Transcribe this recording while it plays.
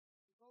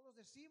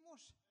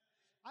decimos,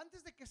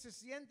 antes de que se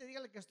siente,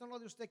 dígale que esto no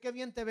es de usted, qué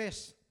bien te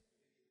ves.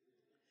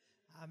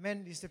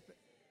 Amén, dice,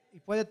 y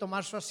puede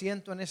tomar su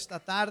asiento en esta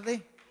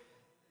tarde.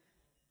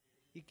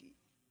 Y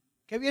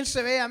qué bien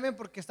se ve, amén,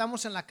 porque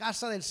estamos en la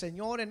casa del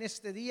Señor en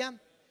este día.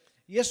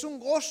 Y es un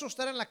gozo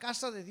estar en la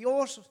casa de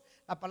Dios.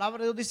 La palabra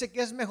de Dios dice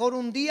que es mejor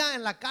un día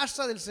en la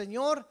casa del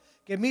Señor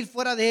que 1000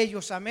 fuera de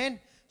ellos, amén.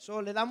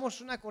 Le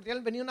damos una cordial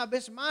bienvenida una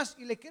vez más.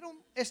 Y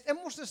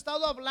hemos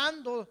estado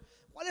hablando,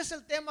 ¿cuál es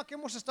el tema que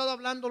hemos estado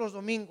hablando los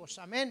domingos?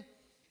 Amén.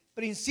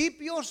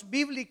 Principios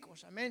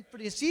bíblicos, amén.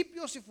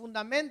 Principios y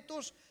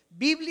fundamentos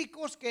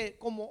bíblicos que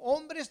como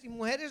hombres y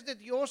mujeres de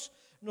Dios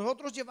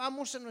nosotros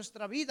llevamos en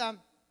nuestra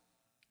vida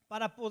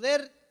para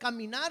poder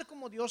caminar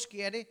como Dios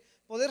quiere,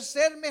 poder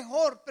ser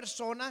mejor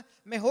persona,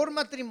 mejor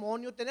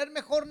matrimonio, tener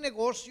mejor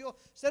negocio,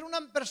 ser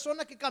una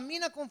persona que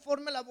camina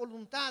conforme a la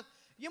voluntad.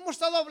 Y hemos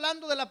estado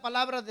hablando de la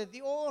palabra de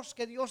Dios,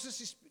 que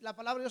la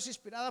palabra de Dios es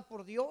inspirada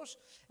por Dios.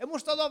 Hemos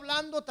estado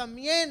hablando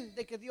también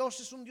de que Dios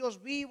es un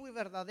Dios vivo y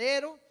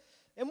verdadero.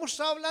 Hemos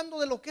estado hablando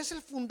de lo que es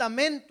el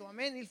fundamento,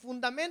 amén. Y el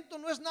fundamento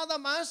no es nada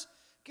más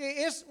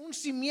que es un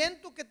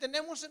cimiento que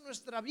tenemos en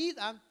nuestra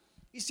vida.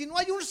 Y si no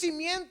hay un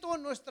cimiento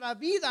en nuestra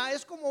vida,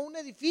 es como un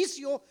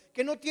edificio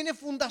que no tiene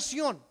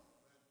fundación.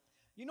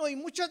 Y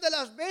muchas de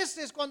las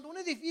veces cuando un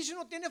edificio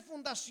no tiene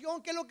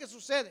fundación, ¿qué es lo que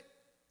sucede?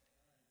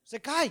 Se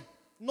cae,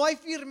 no hay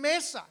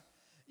firmeza.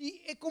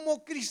 Y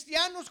como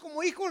cristianos,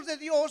 como hijos de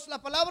Dios,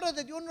 la palabra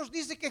de Dios nos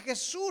dice que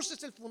Jesús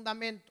es el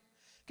fundamento,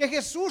 que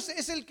Jesús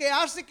es el que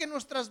hace que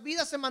nuestras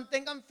vidas se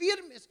mantengan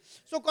firmes.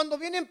 Cuando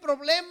vienen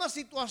problemas,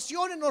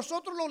 situaciones,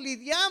 nosotros lo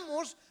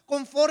lidiamos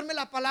conforme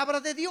la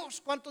palabra de Dios.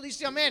 ¿Cuánto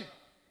dice amén?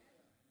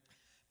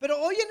 Pero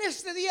hoy en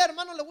este día,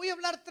 hermano, le voy a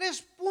hablar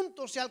 3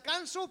 puntos. Si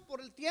alcanzo por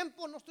el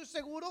tiempo, no estoy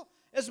seguro.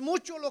 Es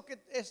mucho lo que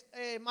es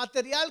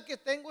material que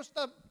tengo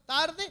esta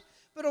tarde.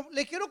 Pero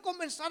le quiero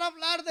comenzar a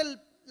hablar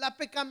de la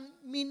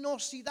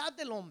pecaminosidad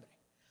del hombre.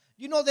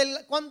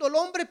 Cuando el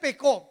hombre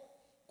pecó,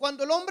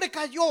 cuando el hombre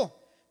cayó.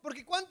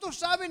 Porque ¿cuántos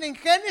saben en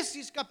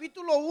Génesis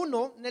capítulo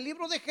 1, en el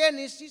libro de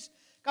Génesis,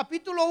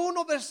 capítulo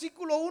 1,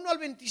 versículo 1 al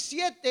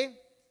 27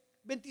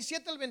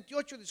 al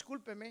 28,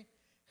 discúlpeme.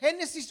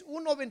 Génesis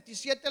 1,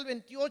 27 al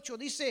 28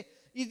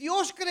 dice: y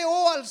Dios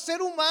creó al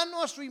ser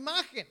humano a su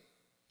imagen.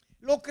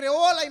 Lo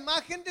creó a la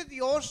imagen de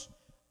Dios,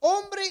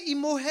 hombre y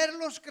mujer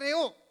los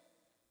creó.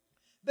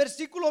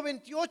 Versículo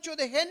 28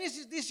 de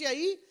Génesis dice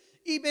ahí: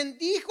 y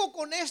bendijo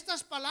con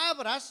estas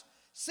palabras: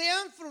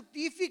 sean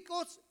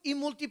fructíferos y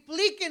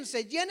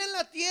multiplíquense, llenen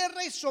la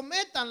tierra y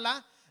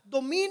sométanla,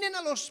 dominen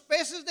a los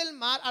peces del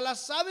mar, a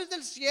las aves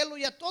del cielo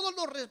y a todos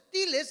los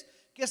reptiles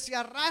que se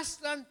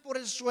arrastran por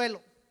el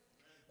suelo.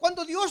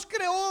 Cuando Dios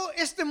creó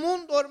este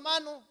mundo,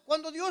 hermano,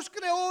 cuando Dios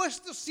creó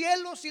estos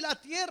cielos y la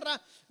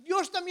tierra,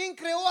 Dios también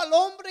creó al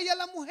hombre y a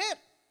la mujer.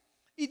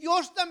 Y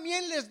Dios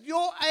también les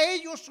dio a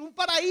ellos un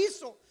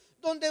paraíso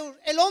donde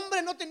el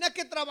hombre no tenía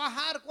que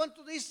trabajar.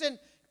 ¿Cuántos dicen,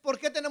 por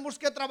qué tenemos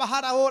que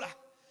trabajar ahora?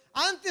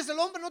 Antes el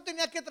hombre no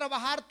tenía que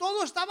trabajar,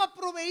 todo estaba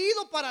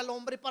proveído para el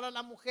hombre y para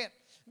la mujer.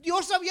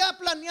 Dios había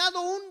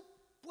planeado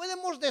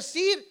podemos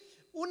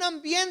decir, un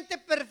ambiente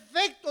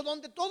perfecto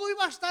donde todo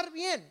iba a estar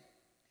bien.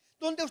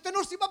 Donde usted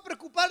no se iba a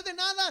preocupar de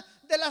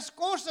nada, de las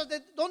cosas,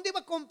 de dónde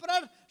iba a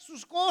comprar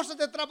sus cosas,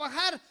 de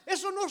trabajar.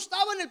 Eso no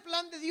estaba en el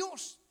plan de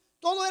Dios.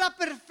 Todo era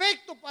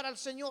perfecto para el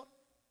Señor.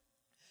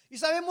 Y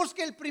sabemos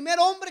que el primer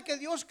hombre que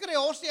Dios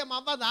creó se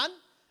llamaba Adán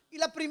y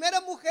la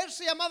primera mujer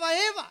se llamaba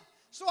Eva.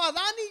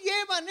 Adán y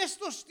Eva en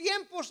estos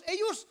tiempos,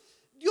 Dios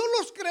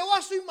los creó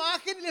a su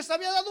imagen y les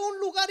había dado un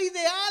lugar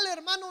ideal,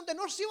 hermano, donde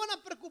no se iban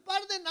a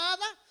preocupar de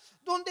nada,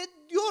 donde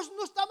Dios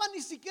no estaba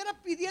ni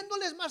siquiera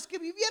pidiéndoles más que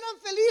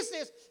vivieran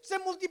felices, se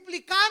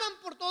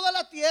multiplicaran por toda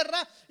la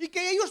tierra y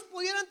que ellos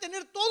pudieran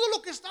tener todo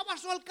lo que estaba a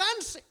su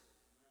alcance.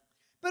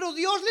 Pero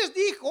Dios les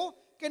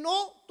dijo que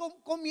no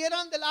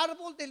comieran del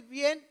árbol del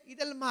bien y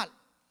del mal.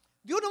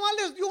 Dios nomás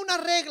les dio una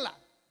regla.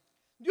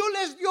 Dios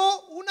les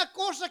dio una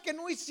cosa que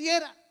no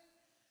hicieran.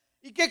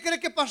 ¿Y qué cree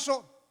que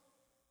pasó?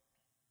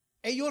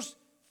 Ellos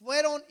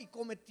fueron y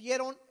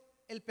cometieron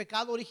el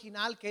pecado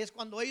original, que es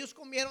cuando ellos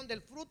comieron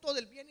del fruto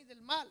del bien y del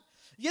mal.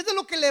 Y es de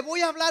lo que le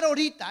voy a hablar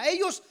ahorita.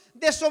 Ellos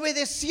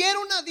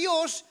desobedecieron a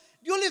Dios.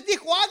 Dios les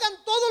dijo: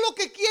 hagan todo lo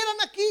que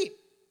quieran aquí,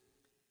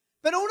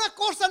 pero una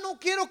cosa no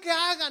quiero que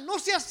hagan: no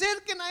se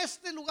acerquen a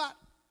este lugar.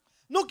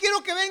 No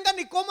quiero que vengan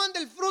y coman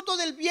del fruto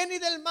del bien y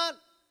del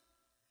mal.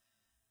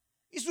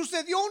 Y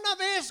sucedió una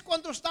vez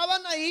cuando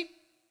estaban ahí.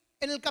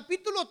 En el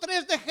capítulo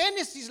 3 de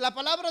Génesis, la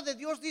palabra de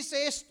Dios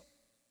dice esto.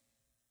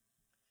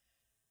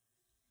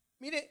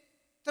 Mire,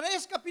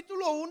 3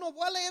 capítulo 1,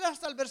 voy a leer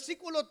hasta el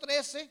versículo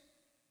 13.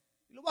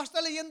 Y lo va a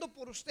estar leyendo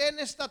por usted en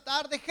esta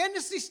tarde.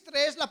 Génesis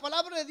 3, la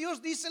palabra de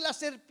Dios dice: la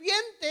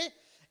serpiente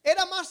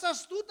era más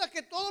astuta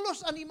que todos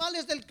los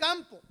animales del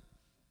campo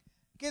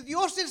que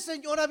Dios el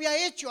Señor había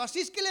hecho. Así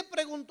es que le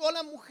preguntó a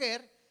la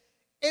mujer: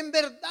 ¿en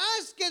verdad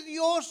es que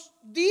Dios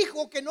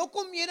dijo que no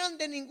comieran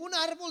de ningún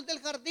árbol del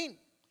jardín?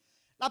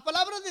 La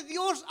palabra de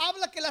Dios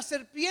habla que la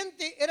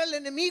serpiente era el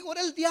enemigo, era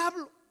el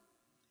diablo,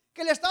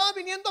 que le estaba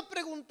viniendo a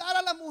preguntar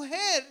a la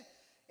mujer: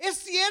 ¿Es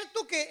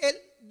cierto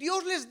que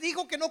Dios les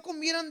dijo que no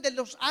comieran de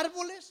los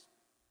árboles?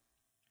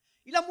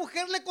 Y la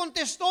mujer le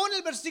contestó en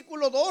el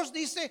versículo 2,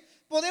 dice: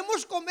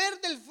 podemos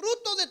comer del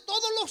fruto de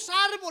todos los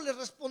árboles,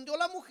 respondió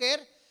la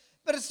mujer.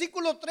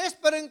 Versículo 3,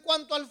 pero en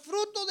cuanto al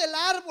fruto del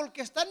árbol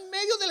que está en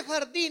medio del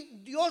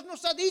jardín, Dios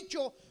nos ha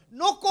dicho: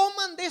 no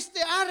coman de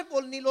este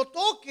árbol ni lo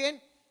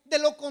toquen, de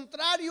lo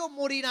contrario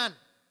morirán.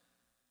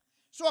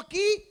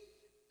 Aquí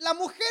la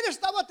mujer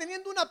estaba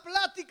teniendo una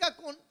plática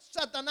con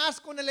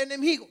Satanás, con el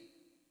enemigo.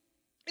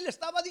 Él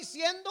estaba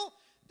diciendo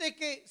de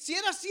que si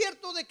era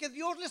cierto de que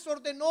Dios les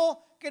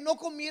ordenó que no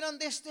comieran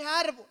de este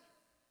árbol.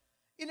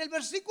 Y en el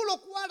versículo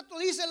 4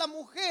 dice la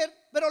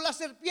mujer: pero la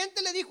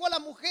serpiente le dijo a la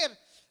mujer: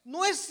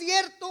 no es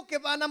cierto que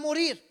van a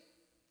morir.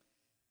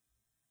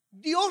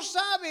 Dios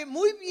sabe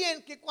muy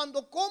bien que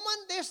cuando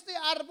coman de este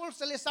árbol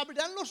se les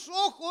abrirán los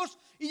ojos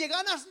y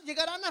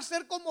llegarán a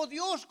ser como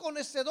Dios,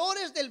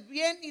 conocedores del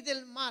bien y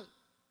del mal.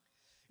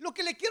 Lo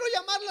que le quiero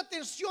llamar la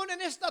atención en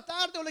esta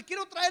tarde, o le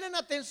quiero traer en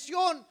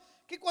atención,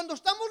 que cuando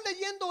estamos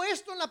leyendo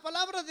esto en la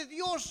palabra de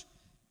Dios,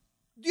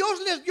 Dios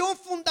les dio un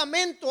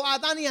fundamento a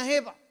Adán y a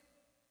Eva.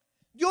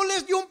 Dios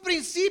les dio un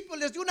principio,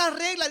 les dio una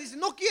regla. Dice: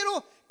 no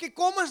quiero que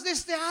comas de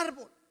este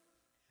árbol.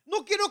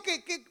 No quiero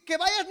que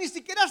vayas ni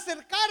siquiera a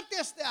acercarte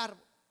a este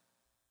árbol.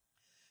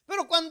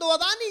 Pero cuando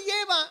Adán y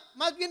Eva,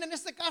 más bien en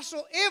este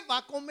caso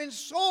Eva,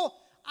 comenzó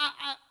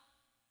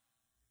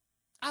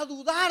a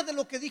dudar de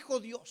lo que dijo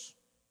Dios,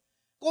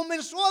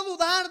 comenzó a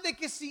dudar de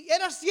que si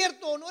era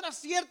cierto o no era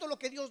cierto lo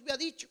que Dios había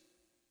dicho.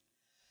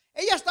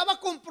 Ella estaba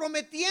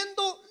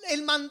comprometiendo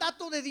el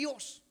mandato de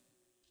Dios.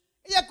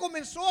 Ella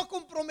comenzó a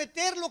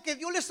comprometer lo que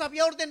Dios les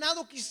había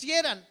ordenado que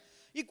hicieran.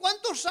 ¿Y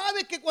cuánto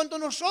sabe que cuando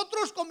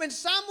nosotros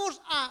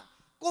comenzamos a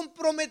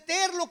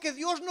comprometer lo que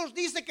Dios nos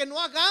dice que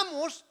no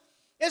hagamos,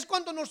 es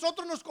cuando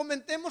nosotros nos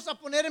comenzamos a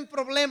poner en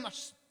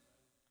problemas?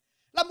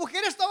 La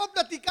mujer estaba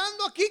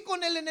platicando aquí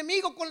con el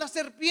enemigo, con la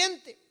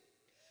serpiente.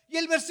 Y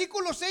el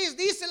versículo 6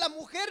 dice: la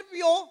mujer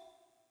vio,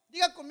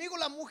 diga conmigo,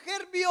 la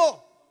mujer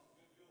vio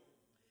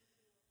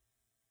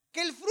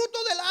que el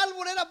fruto del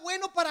árbol era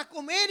bueno para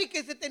comer y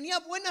que tenía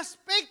buen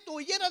aspecto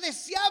y era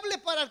deseable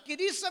para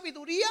adquirir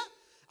sabiduría.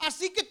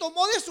 Así que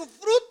tomó de su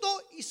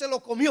fruto y se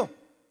lo comió.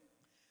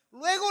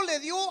 Luego le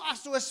dio a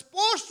su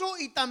esposo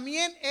y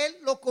también él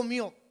lo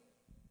comió.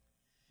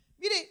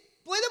 Mire,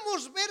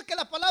 podemos ver que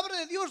la palabra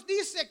de Dios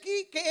dice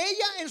aquí que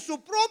ella, en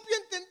su propio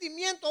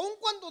entendimiento, aun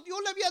cuando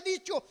Dios le había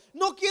dicho: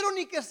 no quiero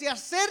ni que se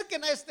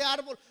acerquen a este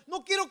árbol,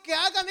 no quiero que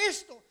hagan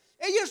esto,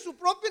 ella en su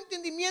propio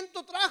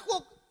entendimiento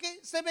trajo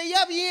que se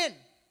veía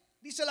bien.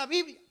 Dice la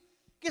Biblia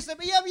que se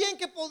veía bien,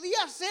 que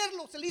podía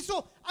hacerlo, se le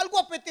hizo algo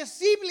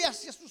apetecible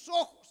hacia sus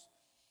ojos.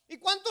 ¿Y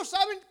cuántos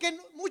saben que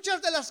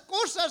muchas de las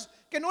cosas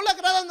que no le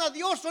agradan a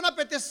Dios son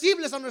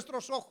apetecibles a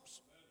nuestros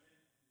ojos?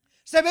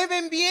 Se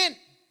ven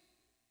bien.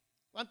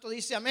 ¿Cuánto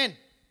dice amén?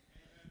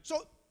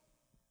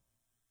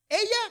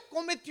 Ella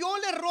cometió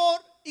el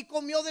error y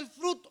comió del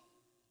fruto.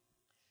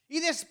 Y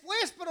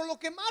después, pero lo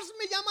que más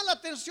me llama la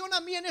atención a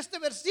mí en este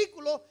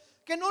versículo,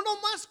 que no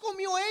nomás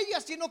comió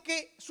ella, sino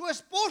que su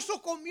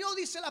esposo comió,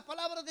 dice la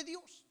palabra de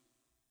Dios.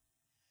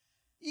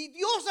 Y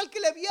Dios, al que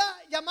le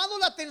había llamado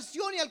la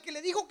atención y al que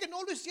le dijo que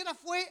no lo hiciera,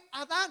 fue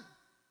Adán.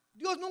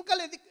 Dios nunca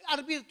le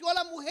advirtió a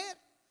la mujer.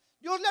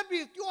 Dios le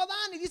advirtió a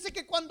Adán, y dice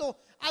que cuando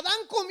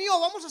Adán comió,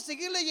 vamos a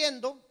seguir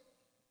leyendo.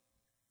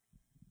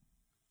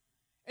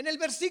 En el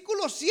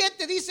versículo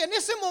 7 dice: en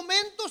ese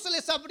momento se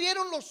les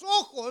abrieron los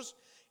ojos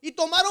y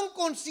tomaron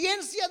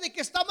conciencia de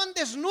que estaban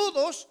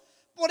desnudos.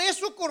 Por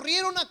eso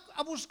corrieron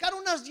a buscar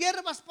unas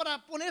hierbas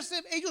para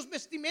ponerse ellos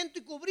vestimenta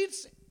y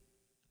cubrirse.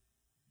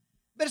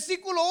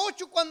 Versículo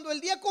 8: cuando el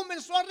día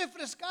comenzó a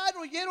refrescar,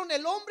 oyeron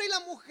el hombre y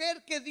la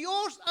mujer que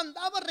Dios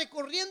andaba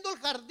recorriendo el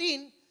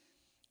jardín.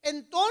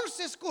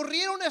 Entonces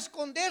corrieron a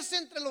esconderse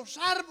entre los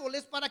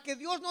árboles para que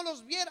Dios no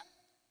los viera.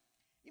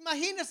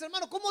 Imagínense,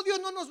 hermano, ¿cómo Dios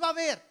no nos va a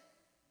ver?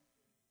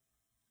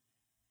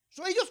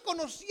 Ellos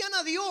conocían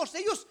a Dios,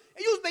 ellos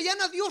veían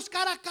a Dios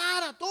cara a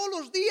cara todos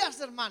los días,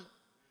 hermano.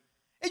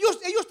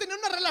 Ellos tenían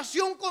una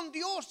relación con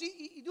Dios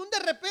y de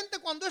repente,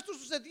 cuando esto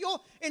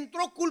sucedió,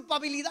 entró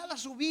culpabilidad a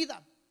su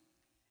vida.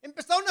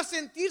 Empezaron a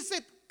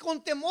sentirse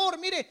con temor.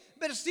 Mire,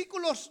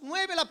 versículos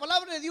 9, la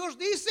palabra de Dios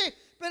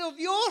dice: pero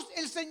Dios,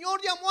 el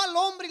Señor, llamó al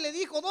hombre y le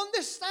dijo: ¿dónde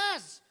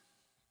estás?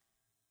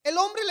 El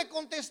hombre le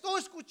contestó: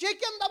 escuché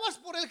que andabas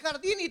por el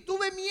jardín y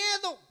tuve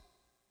miedo,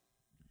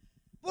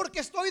 porque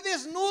estoy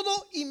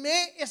desnudo y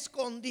me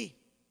escondí.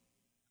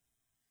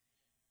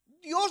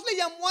 Dios le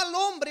llamó al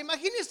hombre.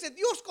 Imagínense,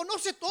 Dios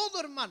conoce todo,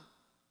 hermano.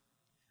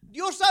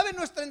 Dios sabe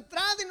nuestra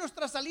entrada y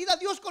nuestra salida.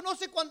 Dios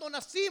conoce cuando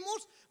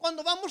nacimos,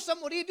 cuando vamos a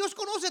morir. Dios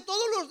conoce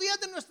todos los días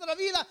de nuestra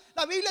vida.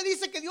 La Biblia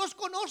dice que Dios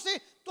conoce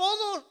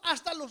todo,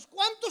 hasta los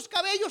cuantos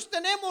cabellos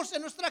tenemos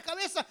en nuestra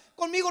cabeza.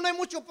 Conmigo no hay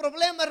mucho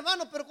problema,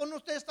 hermano, pero con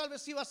ustedes tal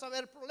vez sí va a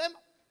haber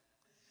problema.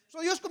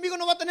 Dios conmigo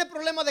no va a tener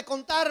problema de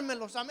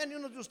contármelos, amén, y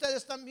unos de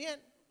ustedes también.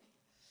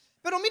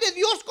 Pero mire,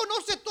 Dios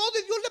conoce todo,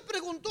 y Dios le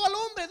preguntó al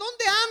hombre: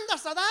 ¿dónde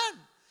andas,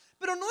 Adán?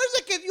 Pero no es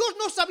de que Dios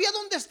no sabía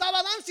dónde estaba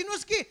Adán, sino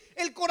es que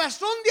el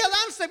corazón de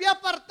Adán se había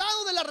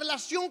apartado de la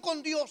relación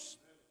con Dios.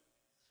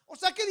 O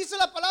sea que dice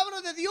la palabra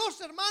de Dios,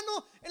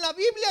 hermano, en la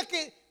Biblia,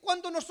 que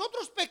cuando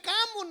nosotros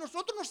pecamos,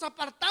 nosotros nos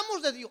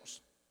apartamos de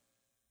Dios.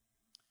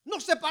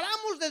 Nos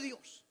separamos de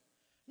Dios.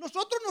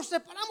 Nosotros nos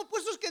separamos. Por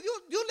eso es que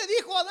Dios le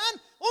dijo a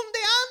Adán: ¿dónde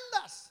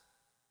andas?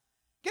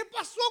 ¿Qué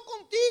pasó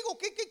contigo?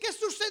 ¿Qué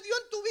sucedió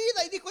en tu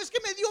vida? Y dijo: es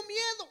que me dio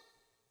miedo.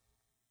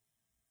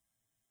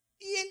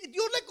 Y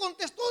Dios le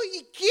contestó: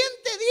 ¿y quién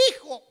te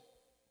dijo?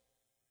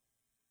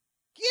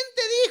 ¿Quién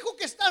te dijo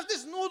que estás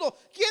desnudo?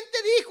 ¿Quién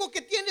te dijo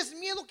que tienes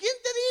miedo? ¿Quién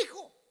te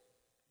dijo?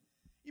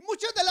 Y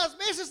muchas de las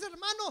veces,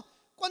 hermano,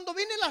 cuando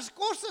vienen las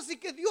cosas y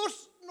que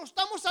Dios nos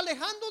estamos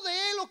alejando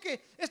de Él, o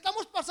que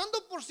estamos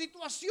pasando por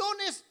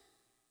situaciones,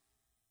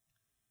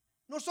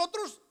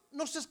 nosotros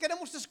nos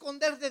queremos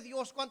esconder de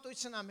Dios. ¿Cuánto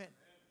dicen amén?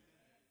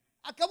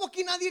 Al cabo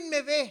aquí nadie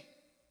me ve.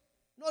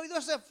 ¿No ha oído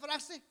esa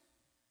frase?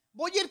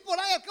 Voy a ir por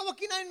ahí, al cabo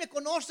aquí nadie me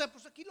conoce,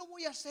 pues aquí lo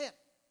voy a hacer.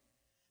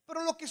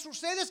 Pero lo que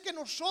sucede es que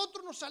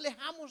nosotros nos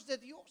alejamos de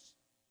Dios.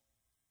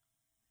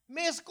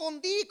 Me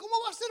escondí.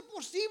 ¿Cómo va a ser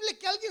posible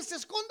que alguien se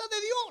esconda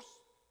de Dios?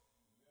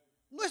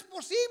 No es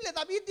posible.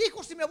 David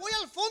dijo: si me voy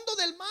al fondo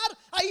del mar,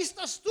 ahí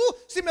estás tú.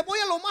 Si me voy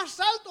a lo más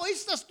alto, ahí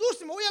estás tú.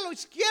 Si me voy a la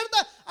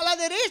izquierda, a la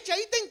derecha,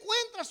 ahí te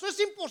encuentras. Eso es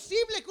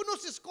imposible que uno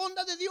se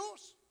esconda de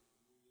Dios.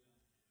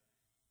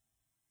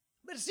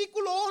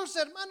 Versículo 11,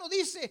 hermano,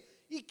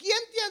 dice: ¿y quién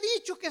te ha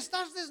dicho que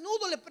estás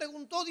desnudo? Le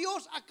preguntó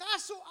Dios.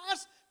 ¿Acaso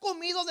has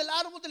comido del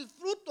árbol del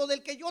fruto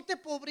del que yo te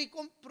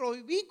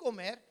prohibí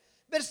comer?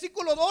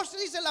 Versículo 12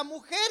 dice: la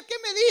mujer que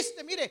me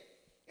diste.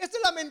 Mire, esta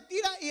es la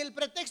mentira y el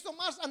pretexto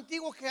más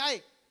antiguo que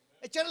hay: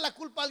 echarle la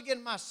culpa a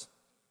alguien más.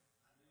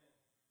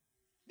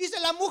 Dice: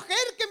 la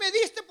mujer que me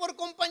diste por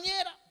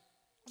compañera.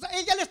 O sea,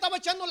 ella le estaba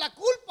echando la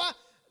culpa.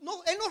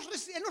 No, él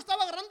no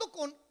estaba agarrando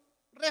con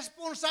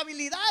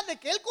responsabilidad de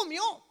que él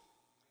comió.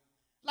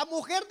 La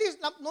mujer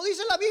no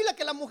dice la Biblia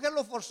que la mujer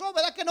lo forzó,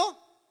 ¿verdad que no?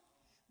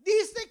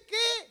 Dice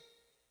que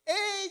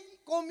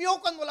él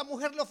comió cuando la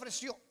mujer le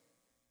ofreció.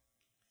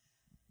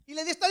 Y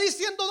le está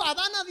diciendo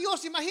Adán a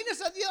Dios: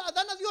 imagínese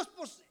Adán a Dios,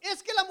 pues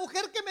es que la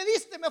mujer que me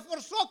diste me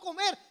forzó a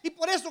comer y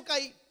por eso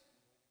caí.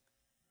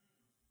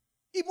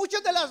 Y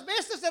muchas de las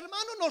veces,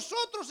 hermano,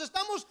 nosotros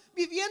estamos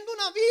viviendo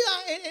una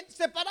vida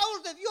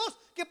separados de Dios,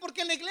 que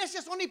porque en la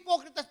iglesia son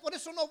hipócritas, por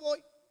eso no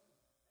voy.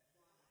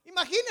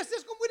 Imagínense,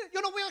 es como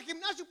yo no voy al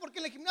gimnasio porque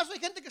en el gimnasio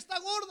hay gente que está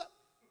gorda.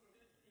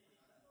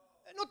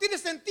 No tiene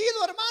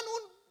sentido, hermano.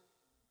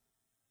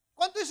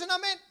 ¿Cuánto dicen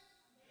amén?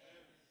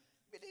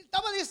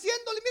 Estaba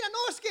diciéndole: mira,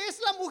 no, es que es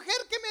la mujer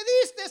que me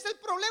diste. El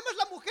problema es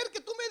la mujer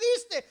que tú me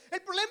diste.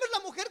 El problema es la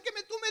mujer que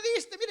tú me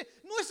diste. Mire,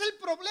 no es el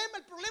problema.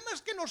 El problema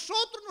es que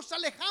nosotros nos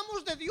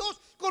alejamos de Dios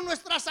con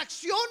nuestras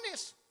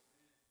acciones.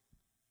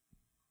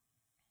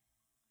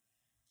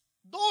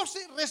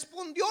 12,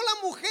 respondió la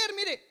mujer: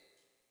 mire,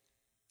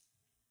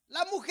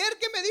 la mujer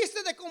que me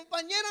diste de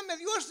compañera me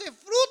dio ese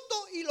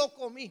fruto y lo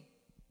comí.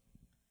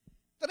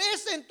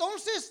 13,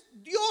 entonces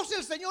Dios,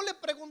 el Señor, le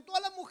preguntó a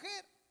la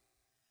mujer: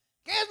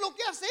 ¿qué es lo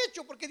que has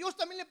hecho? Porque Dios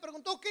también le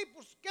preguntó: ok,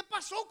 pues ¿qué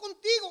pasó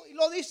contigo? Y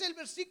lo dice el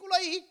versículo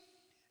ahí: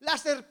 la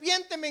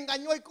serpiente me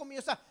engañó y comí.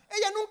 O sea,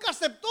 ella nunca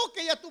aceptó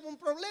que ella tuvo un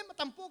problema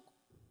tampoco.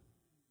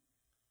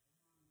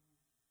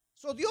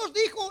 Dios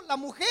dijo la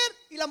mujer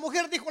y la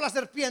mujer dijo la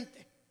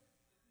serpiente.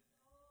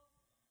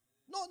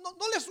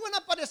 No le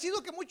suena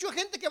parecido que mucha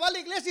gente que va a la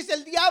iglesia dice: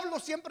 el diablo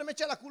siempre me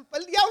echa la culpa,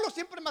 el diablo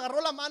siempre me agarró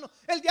la mano,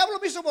 el diablo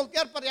me hizo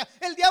voltear para allá,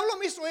 el diablo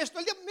me hizo esto,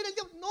 mira, el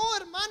diablo. No,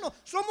 hermano,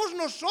 somos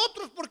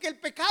nosotros, porque el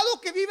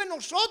pecado que vive en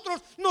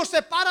nosotros nos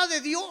separa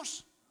de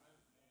Dios.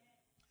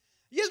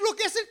 Y es lo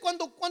que es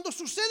cuando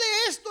sucede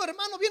esto,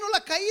 hermano. Vino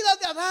la caída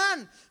de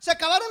Adán, se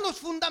acabaron los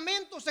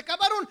fundamentos, se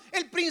acabaron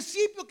el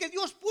principio que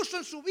Dios puso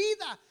en su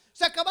vida.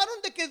 Se acabaron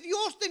de que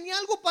Dios tenía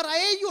algo para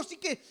ellos y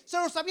que se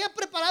los había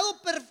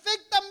preparado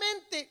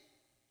perfectamente.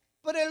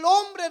 Pero el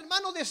hombre,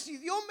 hermano,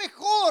 decidió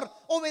mejor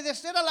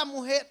obedecer a la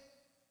mujer.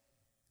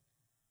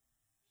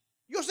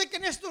 Yo sé que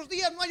en estos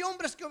días no hay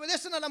hombres que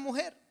obedecen a la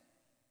mujer.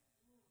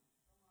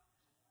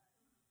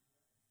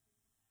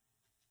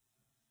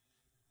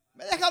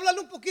 Me deja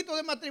hablarle un poquito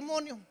de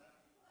matrimonio.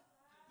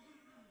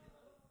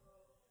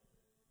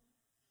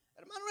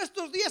 Hermano, en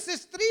estos días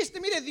es triste.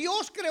 Mire,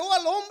 Dios creó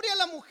al hombre y a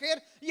la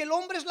mujer, y el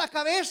hombre es la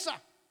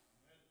cabeza.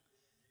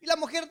 Y la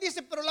mujer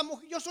dice: pero la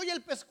mujer, yo soy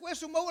el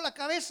pescuezo y muevo la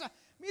cabeza.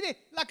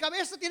 Mire, la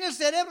cabeza tiene el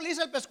cerebro y le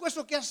dice al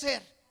pescuezo qué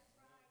hacer.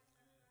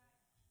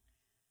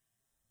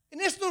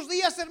 En estos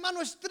días,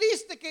 hermano, es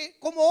triste que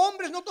como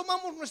hombres no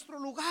tomamos nuestro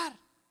lugar.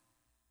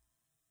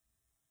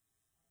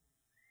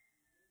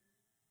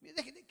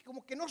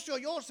 Como que no se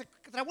oyó, se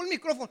trabó el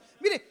micrófono.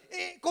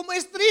 Mire, como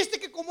es triste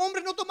que como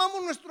hombres no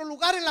tomamos nuestro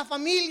lugar en la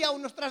familia o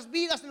en nuestras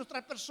vidas, en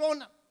nuestra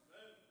persona.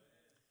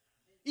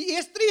 Y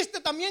es triste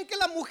también que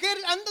la mujer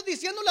anda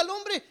diciéndole al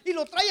hombre y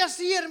lo trae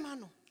así,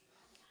 hermano.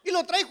 Y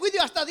lo trae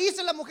juicio, hasta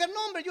dice la mujer: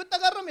 no, hombre, yo te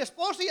agarro a mi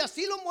esposo y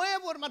así lo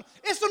muevo, hermano.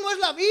 Eso no es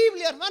la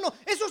Biblia, hermano.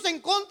 Eso es en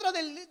contra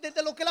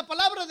de lo que la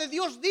palabra de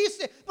Dios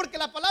dice. Porque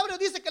la palabra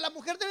dice que la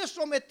mujer debe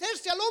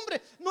someterse al hombre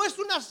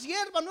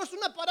ropa, no es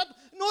un aparato,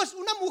 no, es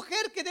una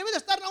mujer que debe de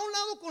estar a un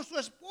lado con su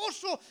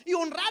esposo y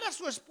honrar a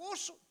su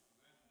esposo.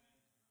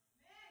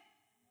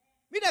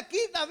 Mira aquí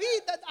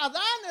David,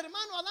 Adán,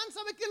 hermano, Adán,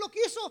 ¿sabe qué es lo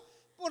que hizo?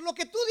 Por lo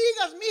que tú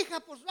digas, mija,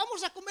 pues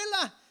vamos a comer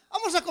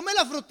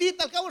la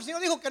frutita. Al cabo el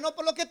Señor dijo que no,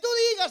 por lo que tú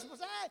digas, pues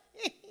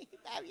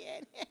está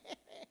bien.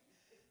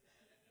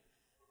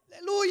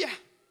 Aleluya.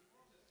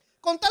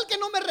 Con tal que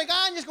no me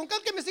regañes, con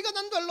tal que me sigas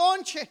dando el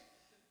lonche,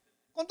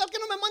 con tal que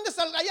no me mandes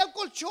allá al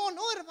colchón.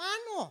 No,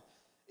 hermano.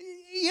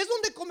 Y es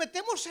donde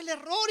cometemos el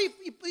error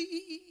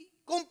y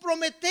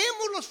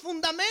comprometemos los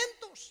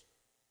fundamentos.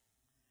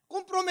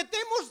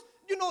 Comprometemos,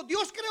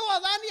 Dios creó a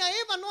Adán y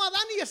a Eva, no a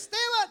Adán y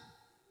Esteban.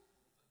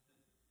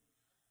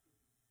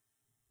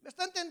 ¿Me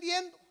está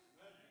entendiendo?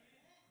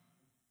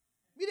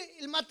 Mire,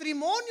 el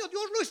matrimonio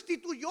Dios lo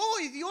instituyó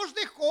y Dios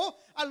dejó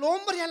al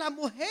hombre y a la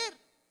mujer.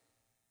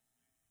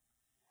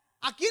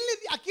 ¿A quién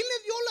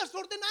le dio las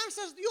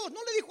ordenanzas Dios?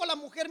 No le dijo a la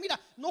mujer, mira,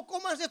 no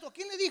comas de esto. ¿A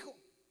quién le dijo?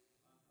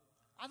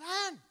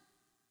 Adán.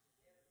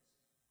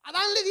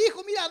 Adán le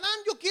dijo, mira, Adán,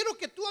 yo quiero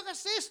que tú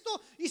hagas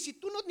esto, y si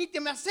tú no, ni te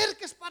me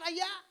acerques para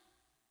allá.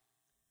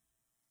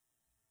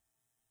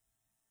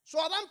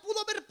 Adán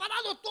pudo haber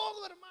parado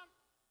todo, hermano.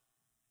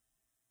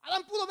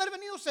 Adán pudo haber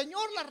venido,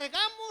 Señor, la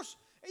regamos,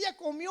 ella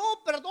comió,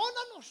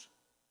 perdónanos.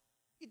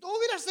 Y todo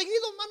hubiera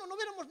seguido, hermano, no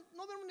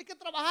hubiéramos ni que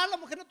trabajar, la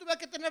mujer no tuviera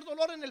que tener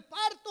dolor en el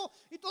parto,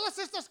 y todas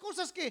estas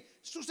cosas que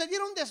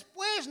sucedieron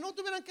después no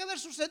tuvieran que haber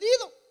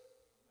sucedido.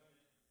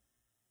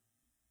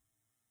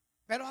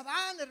 Pero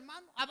Adán,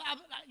 hermano,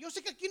 yo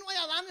sé que aquí no hay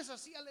Adanes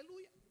así,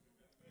 aleluya.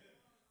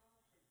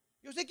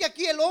 Yo sé que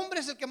aquí el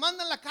hombre es el que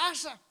manda en la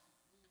casa.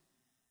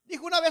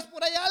 Dijo una vez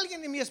por ahí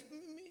alguien,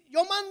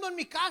 yo mando en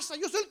mi casa,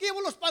 yo soy el que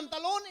llevo los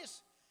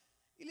pantalones.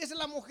 Y le dice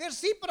la mujer,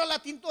 sí, para la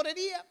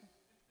tintorería.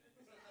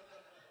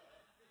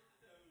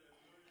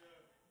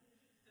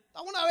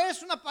 Una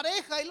vez una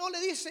pareja y luego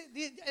le dice,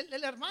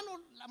 el hermano,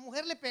 la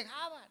mujer le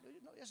pegaba.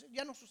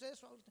 Ya no sucede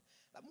eso ahorita.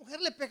 La mujer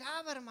le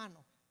pegaba,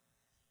 hermano.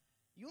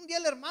 Y un día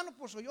el hermano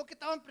pues oyó que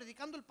estaban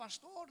predicando el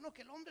pastor, no,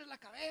 que el hombre es la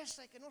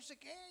cabeza y que no sé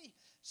qué. Y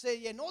se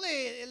llenó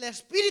del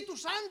Espíritu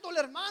Santo el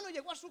hermano,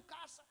 llegó a su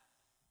casa.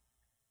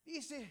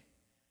 Dice,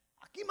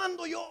 aquí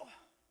mando yo.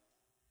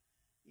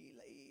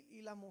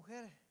 Y la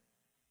mujer,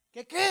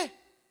 ¿qué?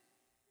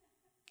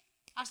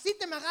 Así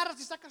te me agarras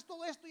y sacas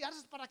todo esto y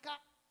haces para acá.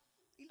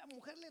 Y la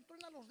mujer le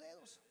truena los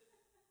dedos.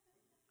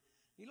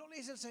 Y luego le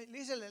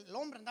dice el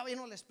hombre, andaba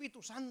lleno del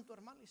Espíritu Santo,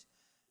 hermano. Dice,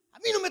 a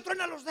mí no me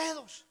truena los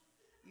dedos.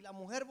 Y la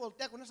mujer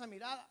voltea con esa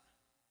mirada.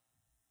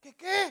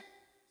 ¿Qué?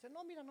 Dice,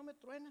 no, mira, no me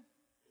truenan.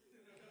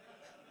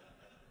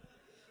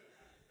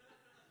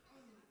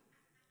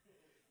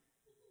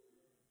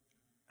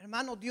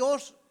 Hermano,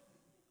 Dios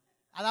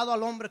ha dado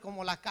al hombre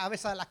como la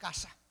cabeza de la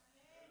casa.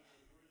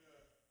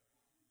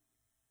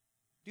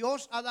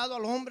 Dios ha dado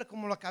al hombre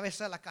como la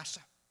cabeza de la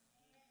casa.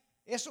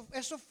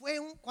 Eso fue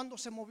cuando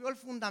se movió el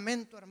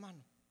fundamento,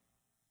 hermano.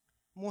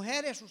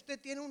 Mujeres, usted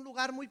tiene un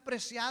lugar muy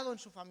preciado en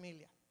su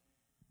familia,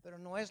 pero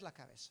no es la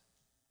cabeza.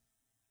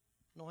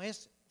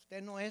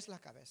 Usted no es la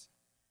cabeza.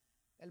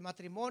 El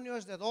matrimonio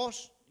es de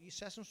dos y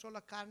se hace una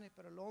sola carne,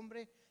 pero el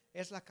hombre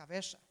es la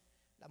cabeza.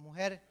 La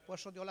mujer, por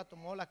eso Dios la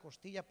tomó la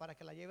costilla para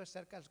que la lleve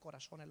cerca del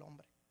corazón el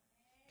hombre.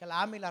 Que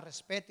la ame y la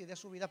respete y dé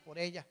su vida por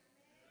ella.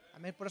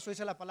 Amén. Por eso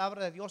dice la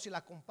palabra de Dios y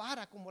la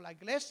compara como la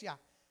iglesia,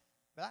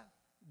 ¿verdad?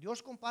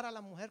 Dios compara a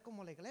la mujer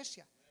como la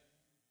iglesia.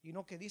 Y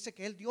no que dice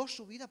que Él dio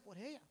su vida por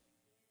ella.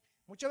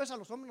 Muchas veces a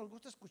los hombres nos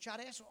gusta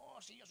escuchar eso.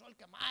 Oh, sí, yo soy el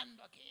que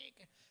mando aquí.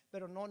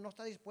 Pero no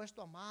está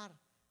dispuesto a amar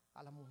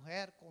a la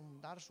mujer con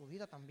dar su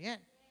vida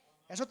también.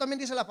 Eso también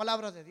dice la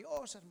palabra de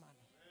Dios, hermano.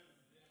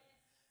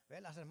 ¿Ve?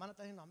 Las hermanas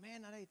están diciendo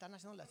amén, y están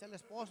haciéndole hacer al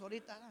esposo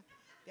ahorita, ¿verdad?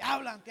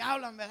 Te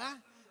hablan, ¿verdad?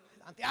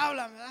 Te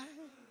hablan, ¿verdad?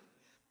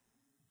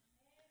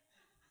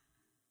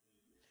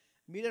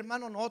 Mire,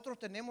 hermano, nosotros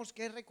tenemos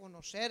que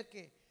reconocer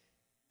que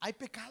hay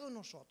pecado en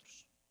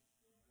nosotros.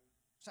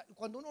 O sea,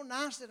 cuando uno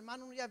nace,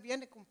 hermano, uno ya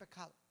viene con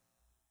pecado.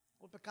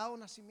 Con pecado de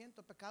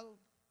nacimiento, pecado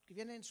que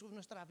viene en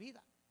nuestra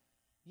vida.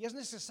 Y es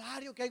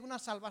necesario que haya una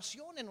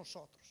salvación en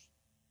nosotros.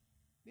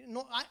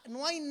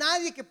 No hay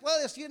nadie que pueda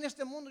decir en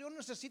este mundo, yo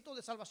necesito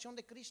de salvación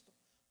de Cristo.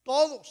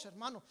 Todos,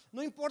 hermano.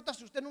 No importa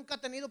si usted nunca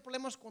ha tenido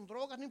problemas con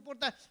drogas, no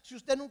importa si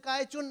usted nunca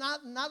ha hecho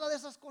nada de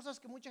esas cosas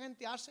que mucha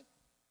gente hace.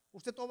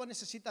 Usted todo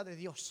necesita de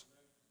Dios.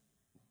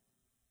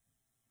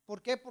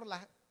 ¿Por qué? Por el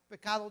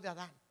pecado de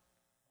Adán,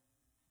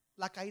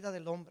 la caída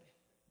del hombre.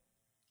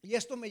 Y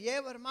esto me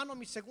lleva, hermano, a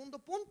mi segundo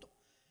punto.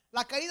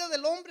 La caída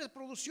del hombre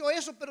produjo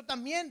eso, pero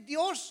también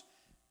Dios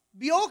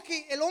vio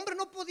que el hombre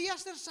no podía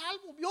ser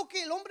salvo. Vio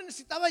que el hombre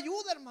necesitaba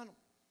ayuda, hermano.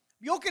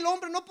 Vio que el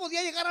hombre no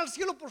podía llegar al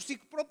cielo por sus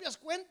propias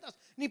cuentas,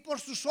 ni por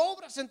sus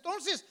obras.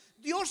 Entonces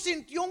Dios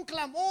sintió un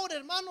clamor,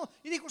 hermano,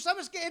 y dijo,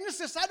 ¿sabes qué? Es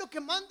necesario que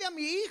mande a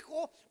mi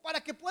hijo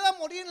para que pueda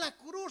morir en la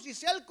cruz y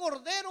sea el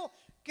cordero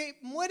que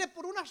muere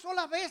por una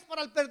sola vez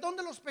para el perdón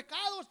de los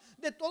pecados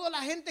de toda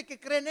la gente que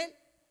cree en él.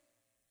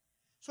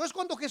 Eso es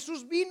cuando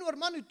Jesús vino,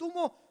 hermano, y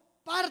tuvo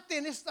parte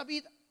en esta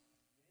vida.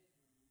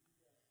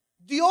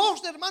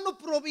 Dios, hermano,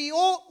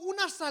 proveyó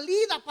una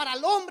salida para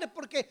el hombre,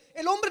 porque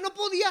el hombre no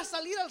podía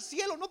salir al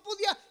cielo, no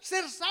podía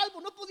ser salvo,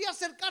 no podía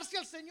acercarse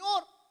al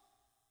Señor.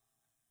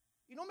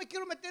 Y no me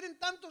quiero meter en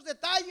tantos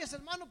detalles,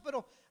 hermano,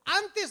 pero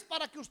antes,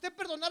 para que usted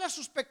perdonara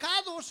sus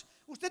pecados,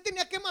 usted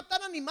tenía que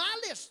matar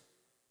animales,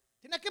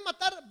 tenía que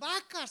matar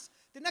vacas,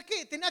 tenía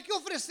que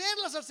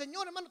ofrecerlas al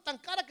Señor, hermano. Tan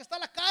cara que está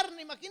la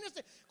carne,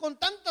 imagínense, con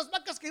tantas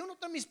vacas que uno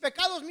de mis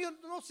pecados míos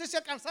no sé si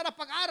alcanzara a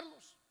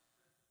pagarlos.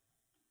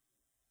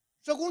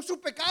 Según su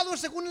pecado,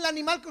 según el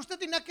animal que usted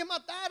tenía que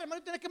matar,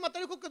 hermano, tenía que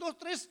matar, yo creo que 2,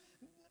 3,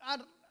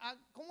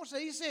 ¿cómo se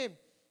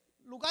dice?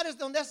 Lugares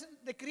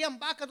donde crían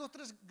vacas, 2,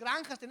 3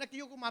 granjas tenía que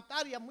yo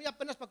matar, y muy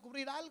apenas para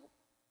cubrir algo.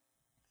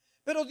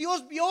 Pero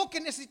Dios vio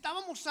que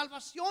necesitábamos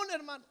salvación,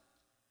 hermano.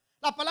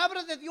 La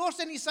palabra de Dios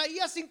en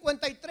Isaías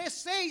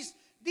 53:6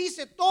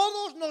 dice: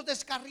 todos nos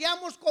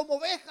descarriamos como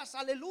ovejas,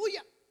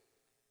 aleluya.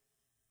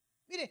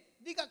 Mire,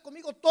 diga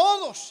conmigo,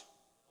 todos.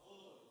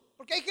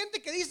 Porque hay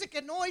gente que dice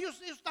que no,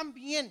 ellos están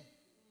bien.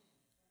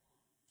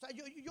 O sea,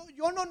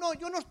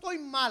 yo no estoy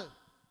mal.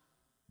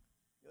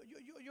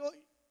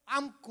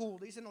 I'm cool,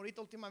 dicen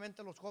ahorita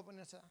últimamente los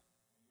jóvenes.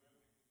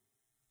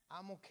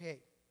 I'm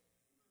okay.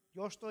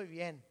 Yo estoy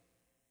bien.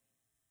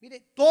 Mire,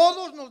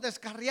 todos nos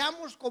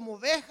descarriamos como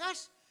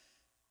ovejas,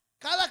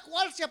 cada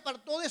cual se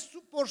apartó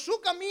por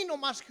su camino,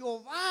 mas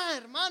Jehová,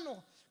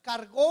 hermano,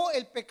 cargó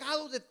el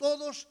pecado de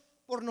todos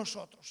por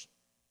nosotros.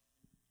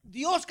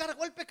 Dios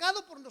cargó el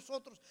pecado por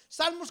nosotros.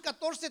 Salmos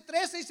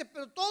 14:13 dice: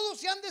 pero todos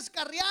se han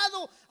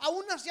descarriado,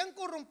 aún se han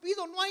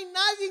corrompido, no hay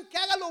nadie que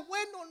haga lo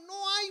bueno,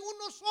 no hay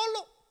uno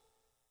solo.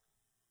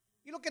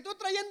 Y lo que estoy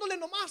trayéndole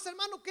nomás,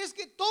 hermano, que es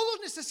que todos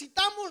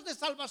necesitamos de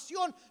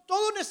salvación,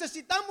 todos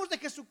necesitamos de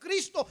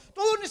Jesucristo,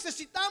 todos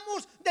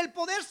necesitamos del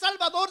poder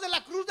salvador de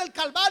la cruz del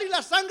Calvario y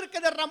la sangre que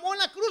derramó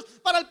en la cruz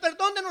para el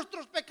perdón de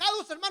nuestros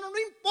pecados, hermano. No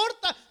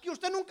importa que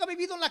usted nunca ha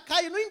vivido en la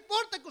calle, no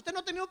importa que usted no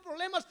ha tenido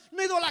problemas,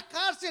 no ha ido a la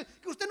cárcel,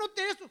 que usted no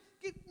tiene esto.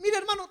 Mire,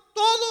 hermano,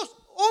 todos,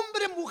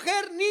 hombre,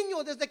 mujer,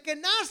 niño, desde que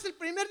nace, el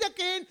primer día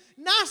que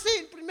nace,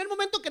 el primer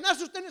momento que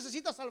nace, usted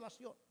necesita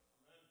salvación.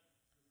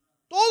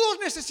 Todos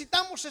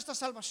necesitamos esta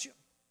salvación.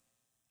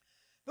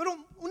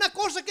 Pero una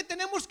cosa que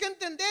tenemos que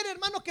entender,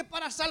 hermano, que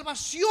para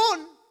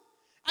salvación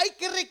hay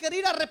que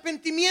requerir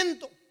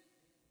arrepentimiento.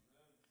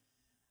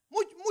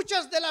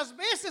 Muchas de las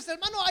veces,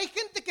 hermano, hay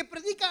gente que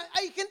predica,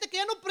 hay gente que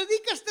ya no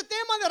predica este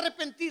tema de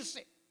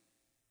arrepentirse.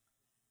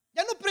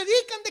 Ya no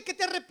predican de que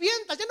te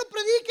arrepientas, ya no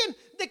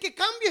prediquen de que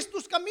cambies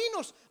tus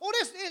caminos. Ahora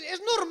es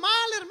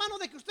normal, hermano,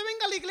 de que usted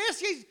venga a la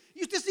iglesia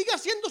y usted siga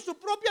haciendo su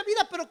propia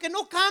vida, pero que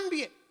no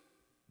cambie.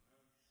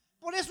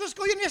 Por eso es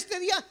que hoy en este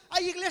día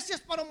hay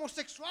iglesias para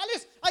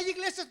homosexuales, hay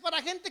iglesias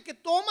para gente que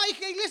toma, hay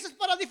iglesias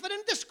para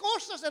diferentes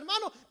cosas,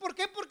 hermano. ¿Por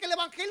qué? Porque el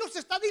evangelio se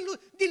está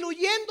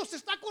diluyendo, se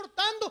está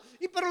cortando.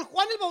 Pero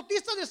Juan el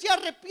Bautista decía: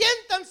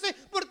 arrepiéntanse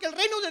porque el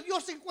reino de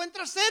Dios se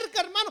encuentra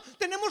cerca, hermano.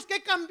 Tenemos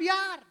que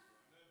cambiar.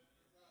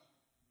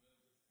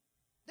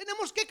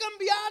 Tenemos que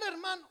cambiar,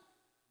 hermano.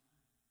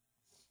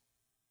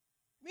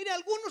 Mire,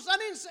 algunos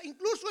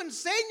incluso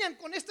enseñan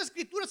con esta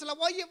escritura, se la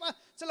voy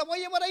a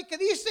llevar ahí, que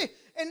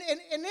dice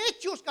en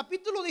Hechos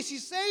capítulo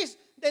 16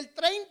 del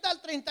 30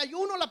 al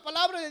 31, la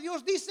palabra de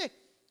Dios dice,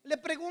 le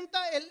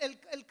pregunta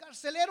el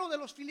carcelero de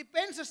los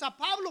filipenses a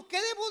Pablo: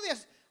 ¿qué debo de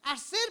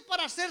hacer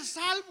para ser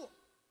salvo?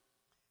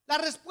 La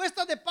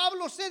respuesta de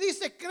Pablo se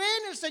dice: cree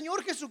en el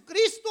Señor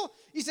Jesucristo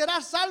y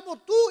serás salvo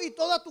tú y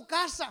toda tu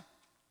casa.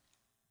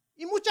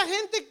 Y mucha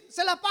gente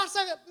se la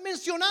pasa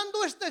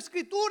mencionando esta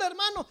escritura,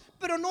 hermano,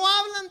 pero no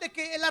hablan de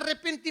que el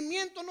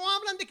arrepentimiento, no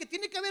hablan de que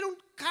tiene que haber un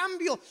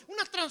cambio,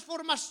 una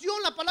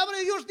transformación. La palabra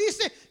de Dios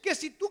dice que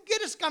si tú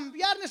quieres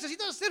cambiar,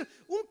 necesitas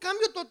hacer un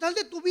cambio total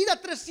de tu vida,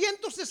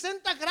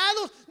 360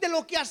 grados de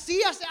lo que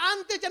hacías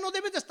antes, ya no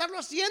debes de estarlo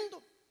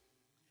haciendo.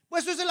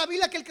 Pues eso es de la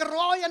Biblia, que el que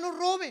roba ya no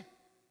robe.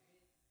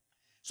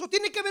 Eso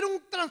tiene que haber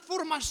una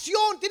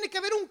transformación, tiene que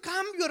haber un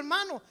cambio,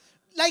 hermano.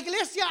 La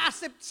iglesia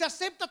se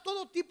acepta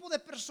todo tipo de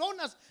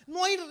personas.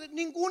 No hay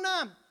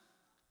ninguna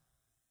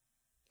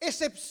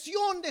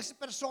excepción de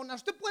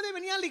personas. Usted puede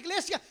venir a la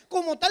iglesia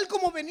como tal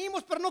como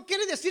venimos, pero no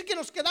quiere decir que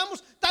nos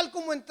quedamos tal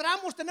como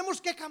entramos. Tenemos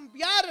que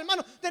cambiar,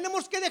 hermano.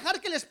 Tenemos que dejar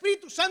que el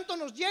Espíritu Santo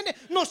nos llene,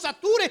 nos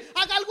sature,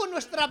 haga algo en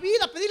nuestra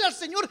vida. Pedirle al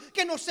Señor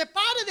que nos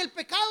separe del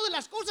pecado, de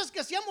las cosas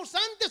que hacíamos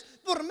antes,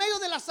 por medio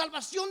de la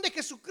salvación de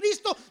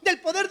Jesucristo, del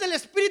poder del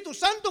Espíritu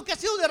Santo que ha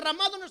sido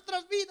derramado en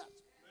nuestras vidas.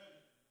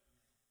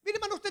 Mire,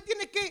 hermano, usted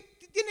tiene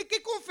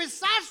que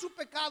confesar su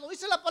pecado.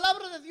 Dice la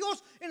palabra de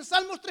Dios en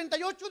Salmos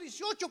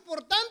 38:18: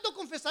 por tanto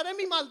confesaré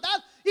mi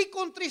maldad y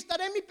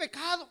contristaré mi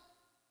pecado.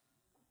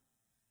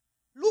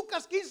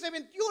 Lucas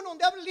 15:21,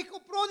 donde habla el hijo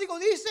pródigo,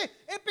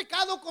 dice: he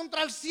pecado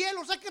contra el cielo.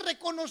 O sea que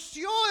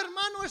reconoció,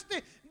 hermano,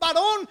 este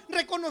varón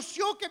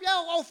reconoció que había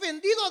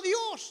ofendido a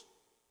Dios.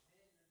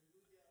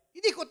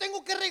 Y dijo: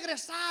 tengo que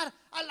regresar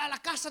a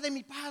la casa de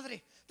mi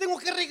padre. Tengo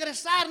que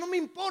regresar, no me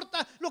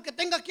importa lo que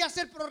tenga que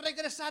hacer, pero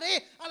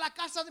regresaré a la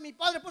casa de mi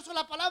Padre. Por eso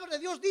la palabra de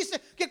Dios dice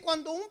que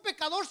cuando un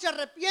pecador se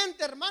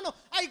arrepiente, hermano,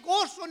 hay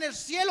gozo en el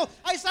cielo,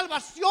 hay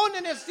salvación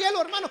en el cielo,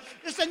 hermano.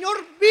 El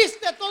Señor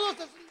viste a todos.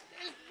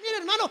 Mire,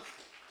 hermano,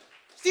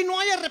 si no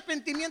hay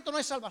arrepentimiento, no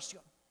hay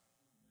salvación.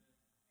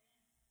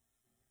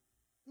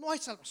 No hay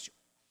salvación.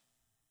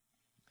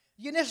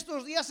 Y en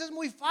estos días es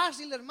muy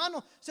fácil,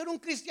 hermano, ser un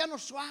cristiano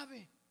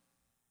suave.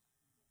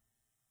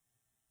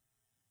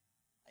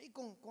 Ahí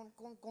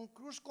con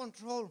cruise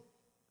control.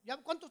 ¿Ya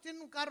cuántos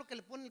tienen un carro que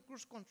le ponen el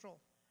cruise control?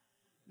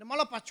 Nomás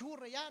lo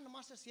apachurra, ya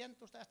nomás se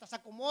siente, usted hasta se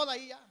acomoda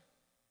ahí ya.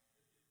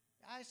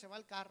 Ay, se va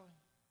el carro.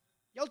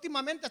 Ya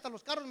últimamente hasta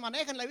los carros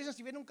manejan, le avisan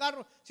si viene un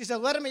carro, si se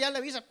duerme ya le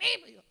avisan.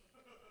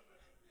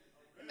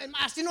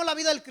 Así no es la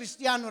vida del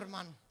cristiano,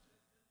 hermano.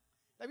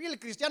 La vida del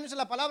cristiano dice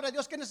la palabra de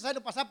Dios que es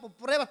necesario pasar por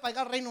pruebas para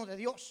llegar al reino de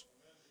Dios.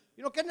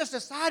 Y lo que es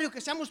necesario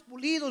que seamos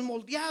pulidos,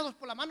 moldeados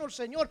por la mano del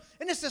Señor.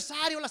 Es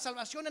necesario la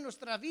salvación en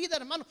nuestra vida,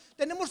 hermano.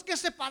 Tenemos que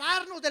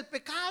separarnos del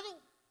pecado.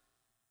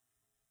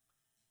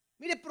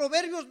 Mire,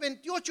 Proverbios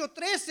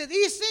 28:13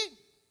 dice: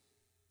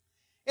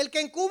 el que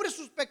encubre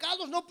sus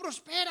pecados no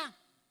prospera,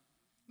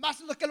 mas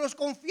los que los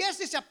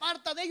confiese y se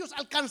aparta de ellos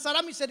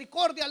alcanzará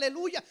misericordia.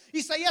 Aleluya.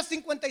 Isaías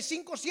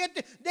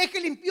 55:7: deje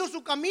limpio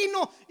su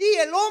camino y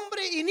el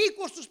hombre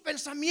inicuo sus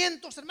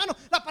pensamientos. Hermano,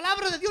 la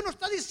palabra de Dios nos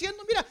está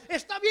diciendo: mira,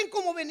 está bien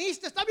como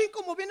veniste, está bien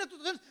como viene tu,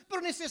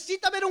 pero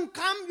necesita haber un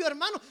cambio,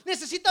 hermano.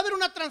 Necesita haber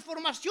una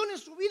transformación en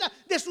su vida,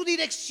 de su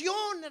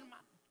dirección,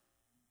 hermano.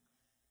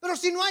 Pero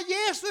si no hay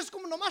eso, es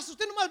como nomás,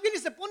 usted nomás viene y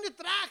se pone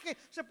traje,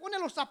 se pone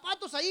los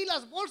zapatos ahí,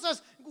 las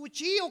bolsas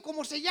Gucci o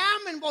como se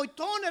llamen,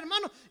 Boitón,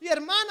 hermano. Y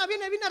hermana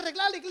viene a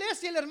arreglar la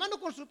iglesia, el hermano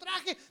con su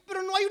traje,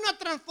 pero no hay una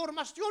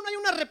transformación, no hay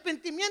un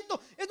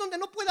arrepentimiento. Es donde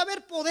no puede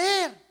haber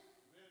poder.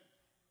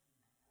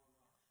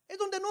 Es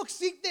donde no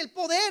existe el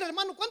poder,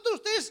 hermano. ¿Cuántos de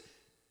ustedes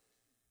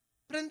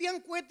prendían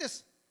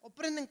cohetes o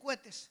prenden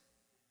cohetes?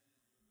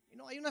 Y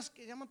no, hay unas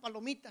que se llaman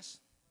palomitas.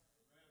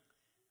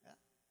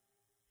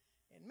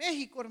 En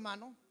México,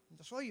 hermano,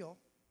 donde soy yo,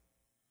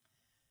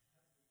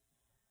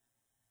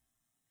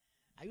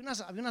 había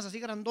unas así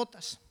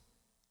grandotas.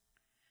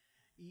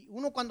 Y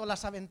uno cuando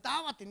las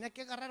aventaba tenía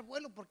que agarrar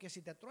vuelo, porque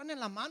si te truena en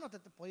la mano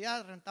te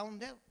podía rentar un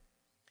dedo.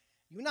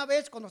 Y una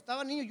vez cuando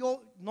estaba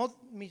niño,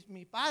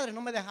 mi padre no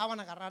me dejaban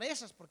agarrar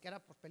esas porque era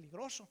pues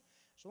peligroso.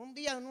 Un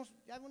día,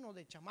 ya uno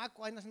de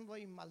chamaco, ahí haciendo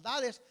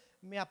maldades,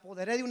 me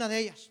apoderé de una de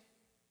ellas.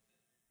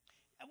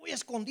 Ya voy a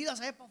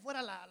escondidas ahí para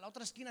afuera, la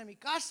otra esquina de mi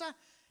casa.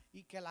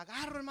 Y que la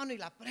agarro, hermano, y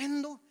la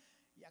prendo,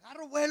 y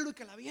agarro vuelo y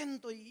que la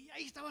aviento, y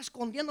ahí estaba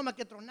escondiéndome a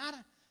que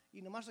tronara,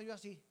 y nomás soy yo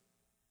así.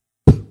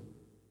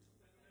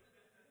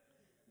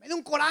 Me dio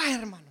un coraje,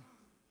 hermano.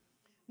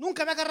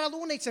 Nunca había agarrado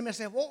una y se me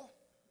cebó.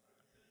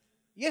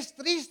 Y es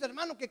triste,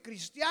 hermano, que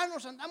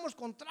cristianos andamos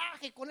con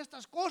traje, con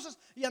estas cosas,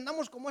 y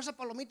andamos como esa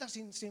palomita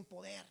sin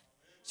poder,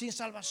 sin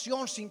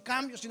salvación, sin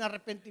cambio, sin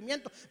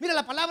arrepentimiento. Mira,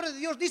 la palabra de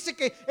Dios dice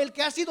que el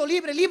que ha sido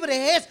libre,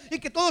 libre es, y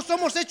que todos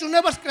somos hechos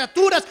nuevas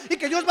criaturas, y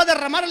que Dios va a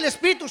derramar el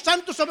Espíritu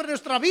Santo sobre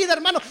nuestra vida,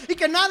 hermano, y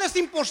que nada es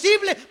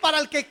imposible para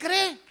el que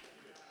cree,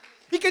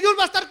 y que Dios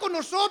va a estar con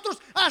nosotros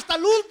hasta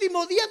el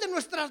último día de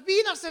nuestras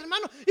vidas,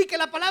 hermano, y que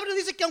la palabra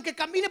dice que aunque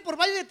camine por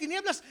valle de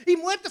tinieblas y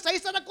muertes, ahí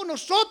estará con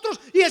nosotros,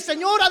 y el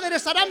Señor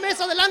aderezará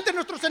mesa delante de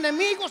nuestros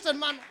enemigos,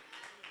 hermano.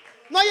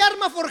 No hay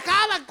arma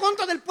forjada en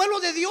contra del pueblo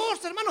de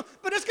Dios, hermano.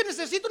 Pero es que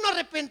necesita uno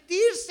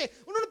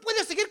arrepentirse. Uno no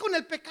puede seguir con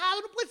el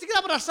pecado. No puede seguir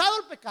abrazado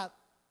al pecado.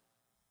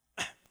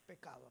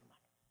 Pecado,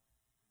 hermano.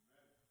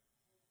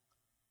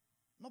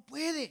 No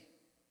puede.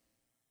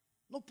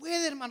 No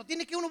puede, hermano.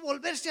 Tiene que uno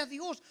volverse a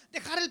Dios.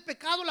 Dejar el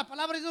pecado. La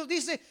palabra de Dios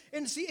dice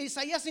en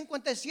Isaías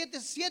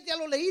 57:7, ya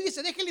lo leí.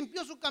 Dice: deje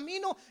limpio su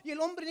camino y el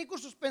hombre inicuo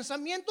sus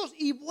pensamientos,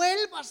 y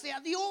vuélvase a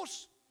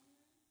Dios.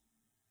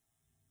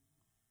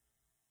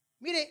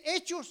 Mire,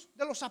 Hechos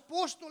de los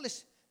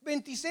Apóstoles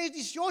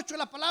 26:18,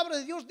 la palabra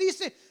de Dios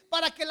dice: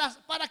 para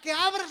que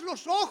abras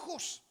los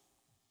ojos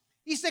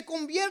y se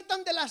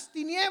conviertan de las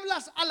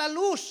tinieblas a la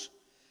luz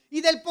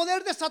y del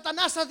poder de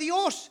Satanás a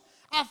Dios,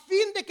 a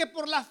fin de que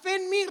por la fe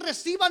en mí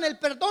reciban el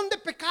perdón de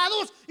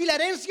pecados y la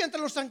herencia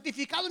entre los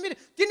santificados. Mire,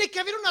 tiene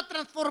que haber una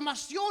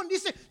transformación,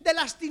 dice, de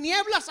las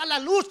tinieblas a la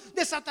luz,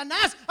 de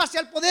Satanás hacia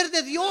el poder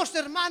de Dios,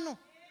 hermano.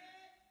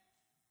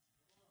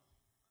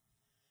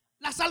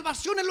 La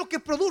salvación es lo que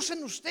produce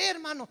en usted,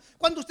 hermano.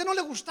 Cuando a usted no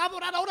le gustaba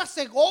orar, ahora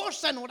se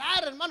goza en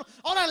orar, hermano.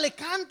 Ahora le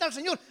canta al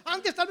Señor.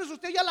 Antes tal vez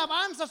usted oye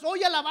alabanzas,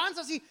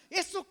 y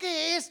 ¿eso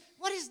qué es?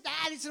 What is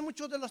that? Dicen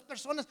muchas de las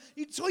personas.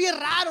 Y se oye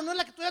raro, no es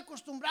la que estoy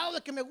acostumbrado,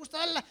 de que me gusta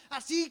darla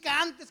así que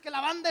antes, que la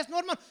banda es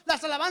normal.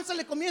 Las alabanzas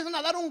le comienzan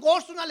a dar un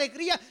gozo, una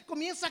alegría,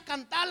 comienza a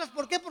cantarlas.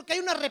 ¿Por qué? Porque hay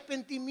un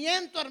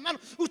arrepentimiento, hermano.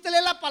 Usted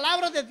lee la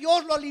palabra de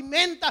Dios, lo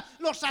alimenta,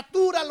 lo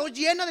satura, lo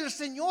llena del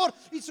Señor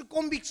y se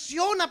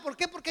convicciona. ¿Por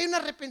qué? Porque hay un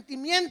arrepentimiento.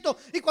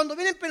 Y cuando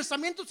vienen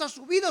pensamientos a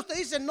su vida, usted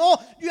dice: no,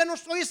 yo ya no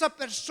soy esa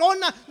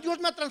persona. Dios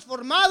me ha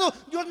transformado,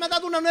 Dios me ha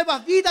dado una nueva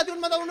vida, Dios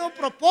me ha dado un nuevo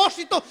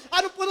propósito.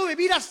 No puedo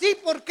vivir así.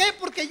 ¿Por qué?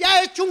 Porque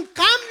ya he hecho un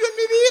cambio en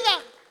mi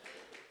vida.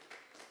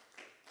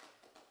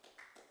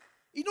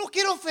 Y no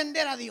quiero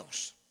ofender a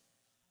Dios.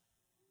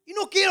 Y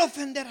no quiero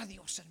ofender a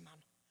Dios,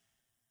 hermano.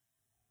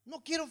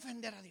 No quiero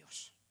ofender a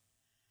Dios.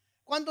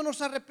 Cuando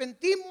nos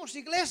arrepentimos,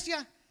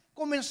 iglesia,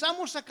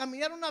 comenzamos a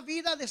caminar una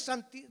vida de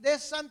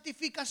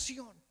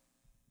santificación.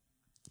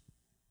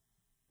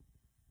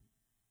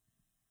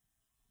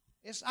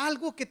 Es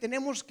algo que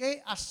tenemos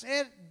que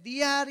hacer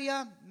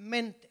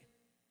diariamente.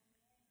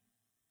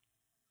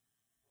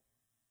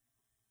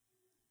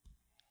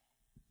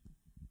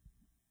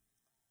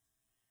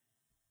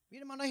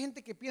 Mira, hermano, hay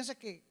gente que piensa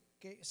que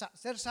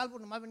ser salvo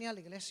nomás venía a la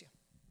iglesia.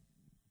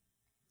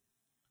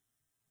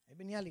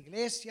 Venía a la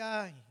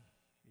iglesia,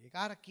 y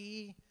llegar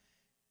aquí,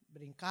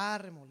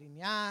 brincar,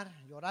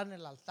 remolinear, llorar en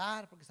el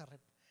altar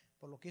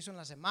por lo que hizo en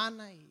la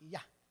semana y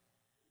ya.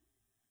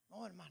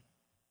 No, hermano.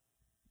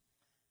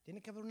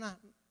 Tiene que haber una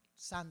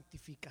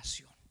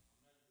santificación.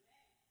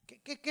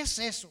 ¿Qué es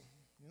eso?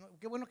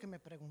 Qué bueno que me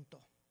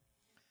preguntó.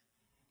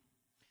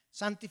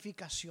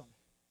 Santificación.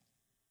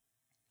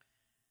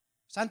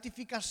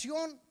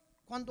 Santificación,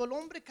 cuando el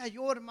hombre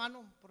cayó,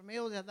 hermano, por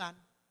medio de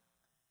Adán,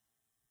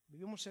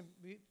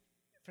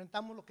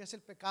 enfrentamos lo que es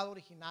el pecado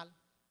original.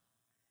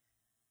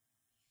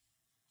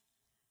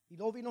 Y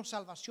luego vino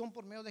salvación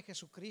por medio de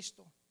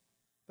Jesucristo.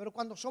 Pero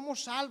cuando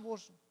somos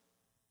salvos,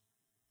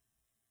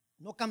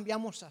 no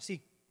cambiamos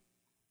así.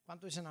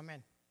 ¿Cuántos dicen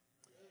amén?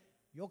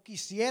 Yo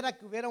quisiera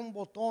que hubiera un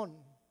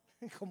botón,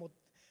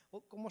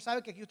 como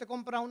sabe que aquí usted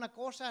compra una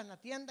cosa en la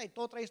tienda y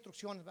todo trae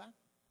instrucciones, ¿verdad?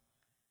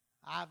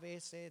 A, B,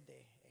 C, D,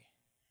 E.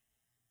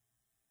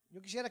 Yo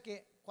quisiera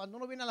que cuando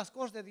uno viene a las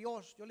cosas de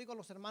Dios, yo le digo a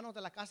los hermanos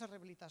de la casa de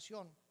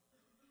rehabilitación,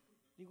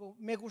 digo,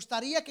 me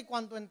gustaría que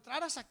cuando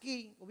entraras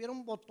aquí hubiera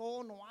un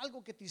botón o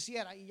algo que te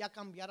hiciera y ya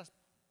cambiaras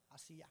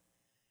así ya.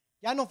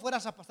 Ya no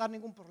fueras a pasar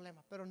ningún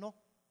problema, pero no.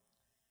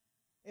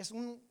 Es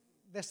un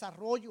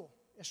desarrollo,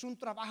 es un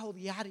trabajo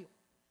diario.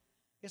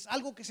 Es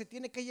algo que se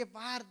tiene que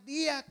llevar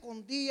día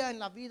con día en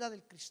la vida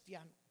del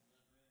cristiano.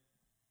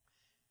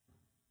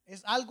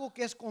 Es algo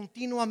que es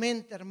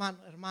continuamente,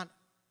 hermano, hermana.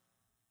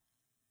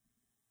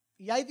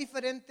 Y hay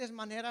diferentes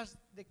maneras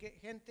de que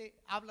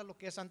gente habla lo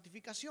que es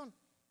santificación.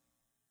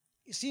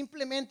 Y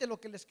simplemente lo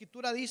que la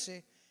Escritura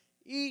dice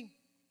y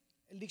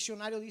el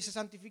diccionario dice,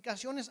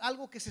 santificación es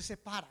algo que se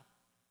separa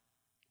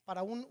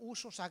para un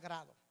uso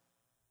sagrado.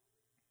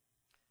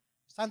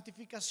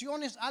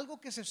 Santificación es algo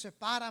que se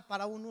separa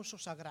para un uso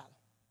sagrado.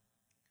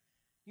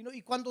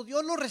 Y cuando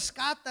Dios lo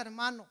rescata,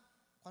 hermano,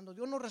 cuando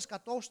Dios nos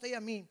rescató a usted y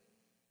a mí,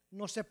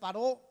 nos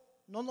separó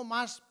no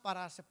nomás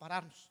para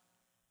separarnos,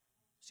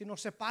 sino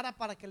separa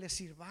para que le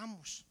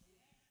sirvamos,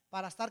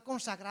 para estar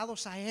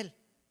consagrados a Él,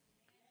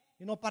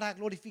 y no para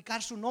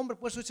glorificar su nombre.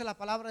 Por eso dice la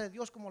palabra de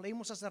Dios, como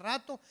leímos hace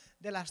rato,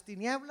 de las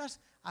tinieblas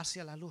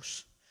hacia la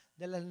luz,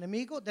 del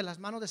enemigo, de las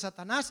manos de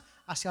Satanás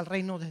hacia el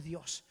reino de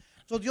Dios.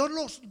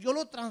 Entonces Dios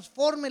lo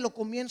transforma y lo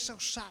comienza a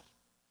usar.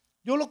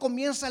 Dios lo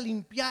comienza a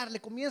limpiar,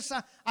 le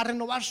comienza a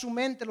renovar su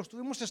mente. Lo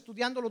estuvimos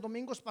estudiando los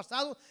domingos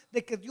pasados,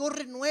 de que Dios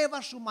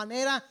renueva su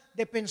manera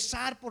de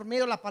pensar por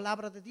medio de la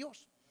palabra de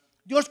Dios.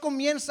 Dios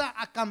comienza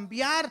a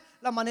cambiar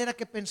la manera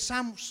que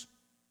pensamos.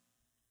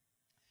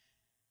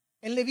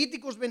 En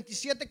Levíticos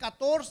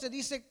 27:14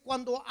 dice,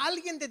 cuando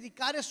alguien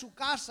dedicare su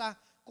casa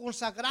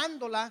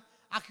consagrándola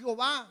a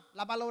Jehová,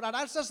 la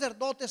valorará el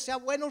sacerdote, sea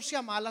buena o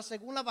sea mala,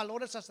 según la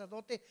valore el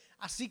sacerdote,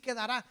 así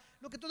quedará.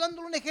 Lo que estoy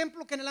dando un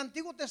ejemplo, que en el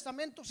Antiguo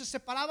Testamento se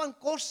separaban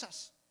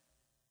cosas,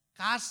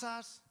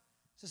 casas,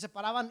 se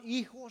separaban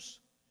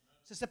hijos,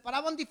 se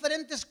separaban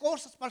diferentes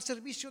cosas para el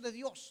servicio de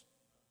Dios.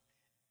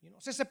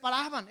 Se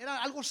separaban,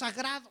 era algo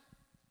sagrado.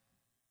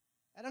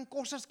 Eran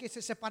cosas que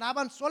se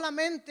separaban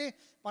solamente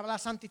para la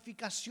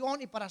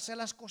santificación y para hacer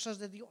las cosas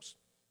de Dios.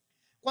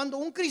 Cuando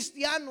un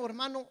cristiano,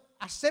 hermano,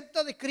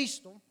 acepta de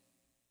Cristo,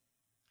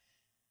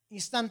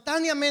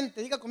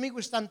 instantáneamente, diga conmigo,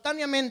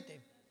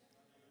 instantáneamente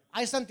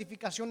hay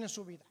santificación en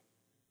su vida.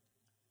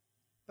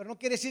 Pero no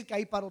quiere decir que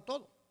ahí paró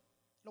todo.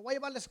 Lo voy a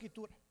llevar a la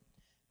Escritura.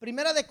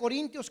 Primera de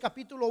Corintios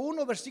capítulo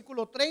 1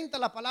 versículo 30,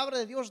 la palabra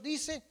de Dios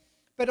dice,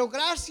 pero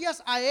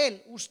gracias a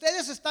Él,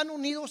 ustedes están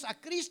unidos a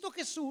Cristo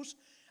Jesús,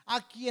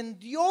 a quien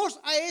Dios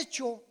ha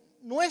hecho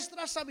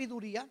nuestra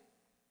sabiduría,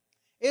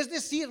 es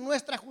decir,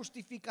 nuestra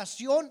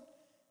justificación,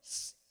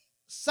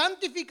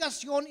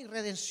 santificación y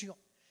redención.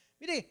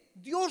 Mire,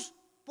 Dios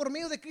por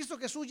medio de Cristo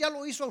Jesús ya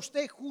lo hizo a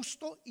usted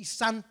justo y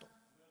santo.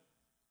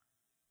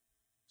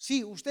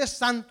 Sí, usted es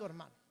santo,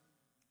 hermano,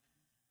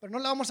 pero no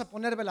le vamos a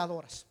poner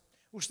veladoras.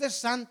 Usted es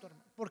santo,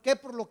 hermano. ¿Por qué?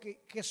 Por lo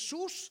que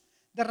Jesús,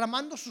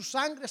 derramando su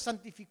sangre,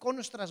 santificó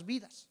nuestras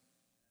vidas.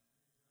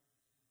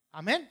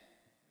 Amén.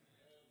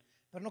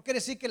 Pero no quiere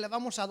decir que le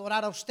vamos a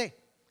adorar a usted.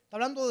 Está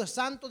hablando de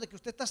santo, de que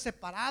usted está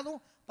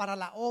separado para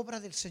la obra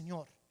del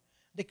Señor,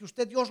 de que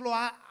usted, Dios lo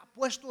ha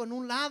puesto en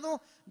un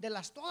lado de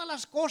todas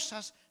las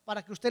cosas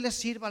para que usted le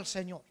sirva al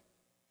Señor.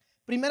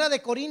 Primera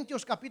de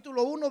Corintios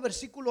capítulo 1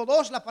 versículo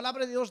 2, la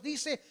palabra de Dios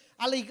dice: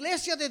 a la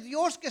iglesia de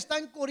Dios que está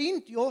en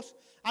Corintios,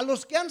 a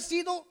los que han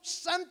sido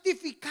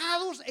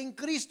santificados en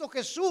Cristo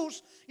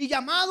Jesús y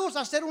llamados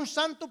a ser un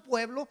santo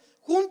pueblo,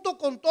 junto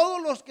con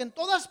todos los que en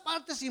todas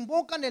partes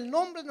invocan el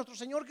nombre de nuestro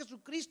Señor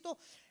Jesucristo,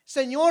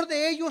 Señor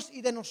de ellos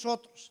y de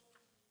nosotros.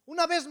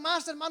 Una vez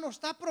más, hermano,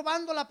 está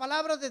probando la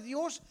palabra de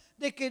Dios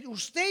de que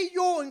usted y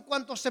yo, en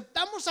cuanto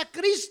aceptamos a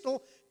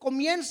Cristo,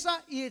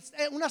 comienza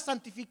una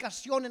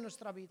santificación en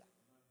nuestra vida.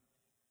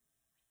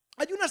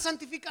 Hay una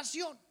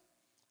santificación,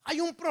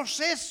 hay un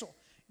proceso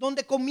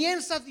donde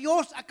comienza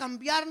Dios a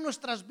cambiar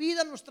nuestras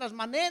vidas, nuestras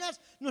maneras,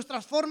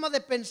 nuestra forma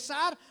de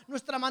pensar,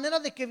 nuestra manera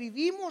de que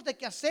vivimos, de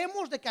que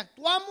hacemos, de que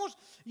actuamos.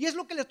 Y es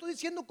lo que le estoy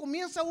diciendo,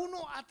 comienza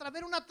uno a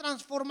traer una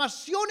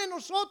transformación en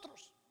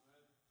nosotros.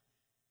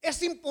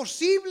 Es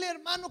imposible,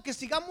 hermano, que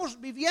sigamos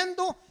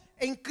viviendo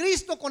en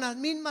Cristo con las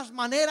mismas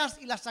maneras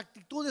y las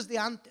actitudes de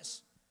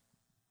antes.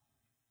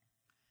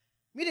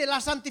 Mire,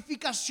 la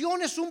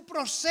santificación es un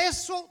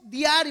proceso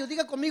diario.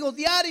 Diga conmigo,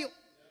 diario.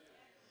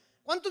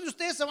 ¿Cuántos de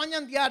ustedes se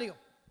bañan diario?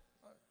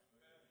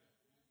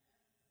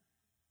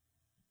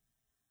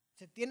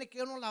 Se tiene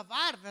que uno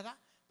lavar, ¿verdad?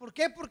 ¿Por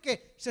qué?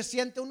 Porque se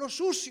siente uno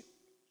sucio.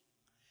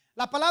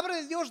 La palabra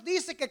de Dios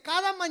dice que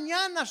cada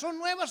mañana son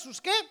nuevas sus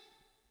 ¿qué?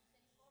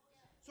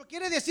 Eso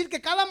quiere decir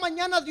que cada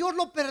mañana Dios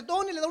lo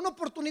perdona y le da una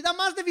oportunidad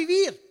más de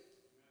vivir.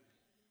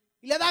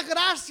 Y le da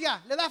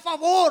gracia, le da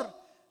favor,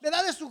 le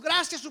da de su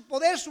gracia, su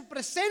poder, su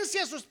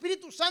presencia, su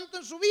Espíritu Santo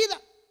en su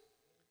vida.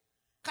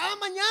 Cada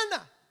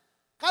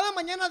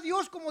mañana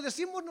Dios, como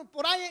decimos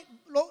por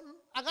ahí,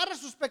 agarra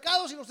sus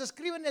pecados y los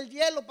escribe en el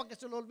hielo para que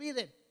se lo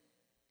olviden.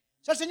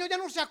 O sea, el Señor ya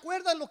no se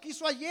acuerda de lo que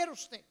hizo ayer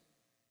usted.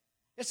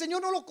 El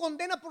Señor no lo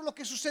condena por lo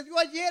que sucedió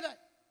ayer.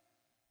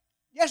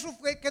 Y eso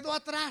quedó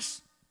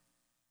atrás.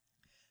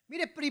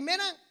 Mire,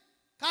 primera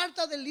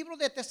carta del libro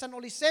de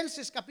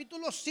Tesalonicenses,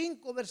 capítulo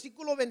 5,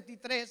 versículo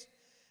 23.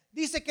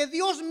 Dice que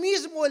Dios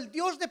mismo, el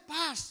Dios de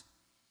paz,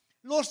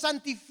 lo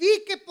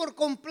santifique por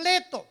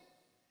completo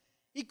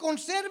y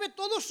conserve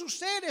todo su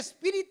ser,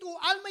 espíritu,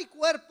 alma y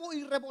cuerpo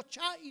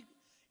irreprochable,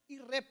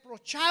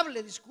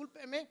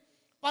 discúlpeme,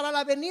 para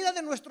la venida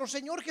de nuestro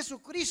Señor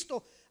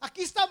Jesucristo.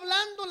 Aquí está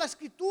hablando la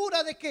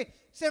Escritura de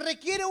que se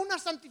requiere una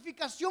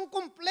santificación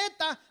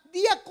completa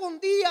día con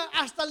día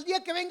hasta el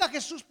día que venga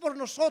Jesús por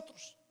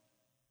nosotros.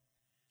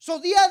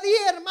 Día a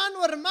día,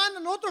 hermano, hermana,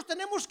 nosotros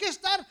tenemos que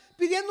estar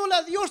pidiéndole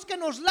a Dios que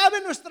nos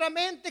lave nuestra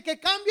mente, que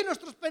cambie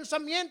nuestros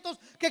pensamientos,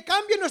 que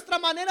cambie nuestra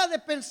manera de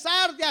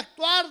pensar, de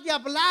actuar, de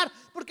hablar,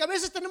 porque a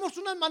veces tenemos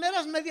unas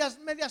maneras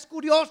medias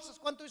curiosas.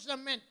 ¿Cuánto dicen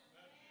amén?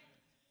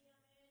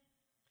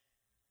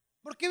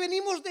 Porque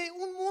venimos de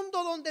un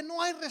mundo donde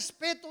no hay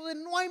respeto, donde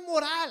no hay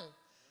moral.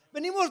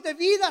 Venimos de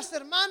vidas,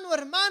 hermano,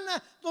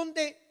 hermana,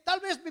 donde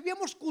tal vez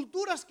vivíamos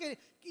culturas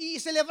y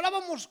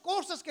celebrábamos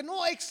cosas que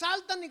no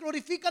exaltan ni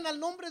glorifican al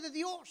nombre de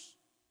Dios.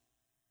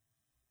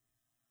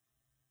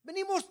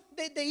 Venimos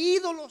de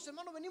ídolos,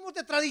 hermano, venimos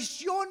de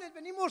tradiciones,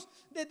 venimos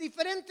de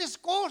diferentes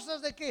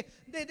cosas, de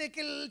que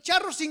el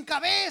charro sin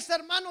cabeza,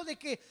 hermano, de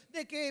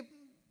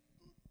que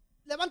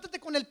levántate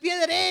con el pie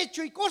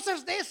derecho y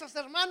cosas de esas,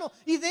 hermano,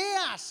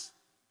 ideas.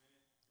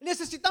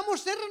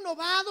 Necesitamos ser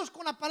renovados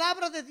con la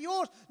palabra de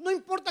Dios. No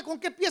importa con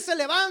qué pie se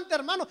levante,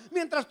 hermano.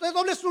 Mientras usted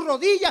doble su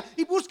rodilla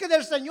y busque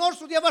del Señor,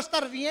 su día va a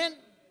estar bien.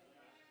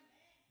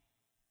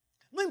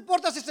 No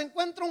importa si se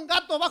encuentra un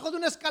gato abajo de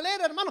una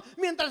escalera, hermano.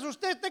 Mientras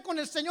usted esté con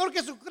el Señor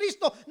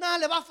Jesucristo, nada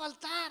le va a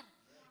faltar.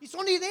 Y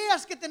son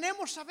ideas que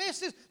tenemos a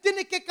veces.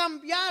 Tiene que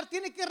cambiar,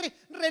 tiene que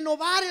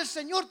renovar el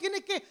Señor.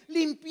 Tiene que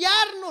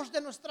limpiarnos de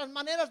nuestras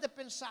maneras de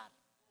pensar.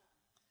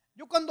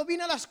 Yo cuando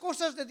vine a las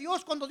cosas de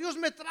Dios, cuando Dios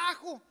me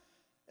trajo,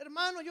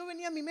 hermano, yo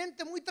venía a mi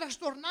mente muy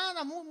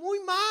trastornada,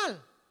 muy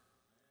mal.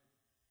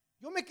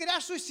 Yo me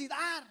quería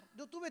suicidar.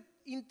 Yo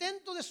tuve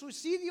intento de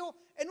suicidio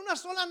en una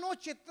sola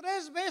noche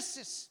 3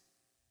 veces.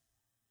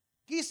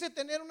 Quise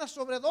tener una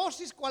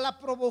sobredosis, cual la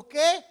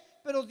provoqué,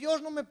 pero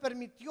Dios no me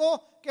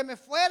permitió que me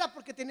fuera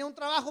porque tenía un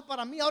trabajo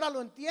para mí. Ahora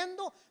lo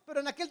entiendo, pero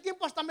en aquel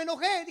tiempo hasta me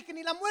enojé. Dije,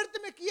 ni la muerte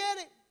me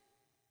quiere.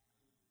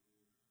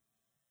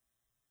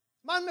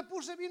 Más me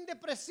puse bien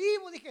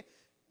depresivo.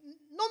 Dije,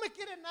 no me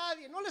quiere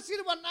nadie, no le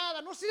sirvo a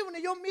nada, no sirvo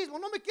ni yo mismo,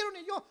 no me quiero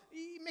ni yo.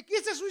 Y me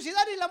quise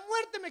suicidar y la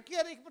muerte me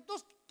quiere. Dije,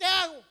 entonces, ¿qué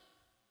hago?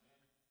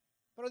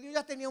 Pero Dios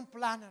ya tenía un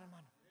plan,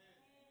 hermano.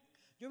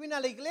 Yo vine a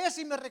la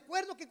iglesia y me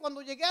recuerdo que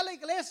cuando llegué a la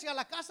iglesia, a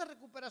la casa de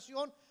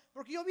recuperación,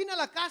 porque yo vine a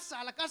la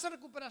casa de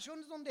recuperación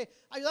es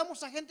donde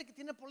ayudamos a gente que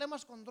tiene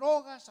problemas con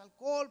drogas,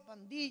 alcohol,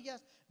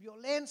 pandillas,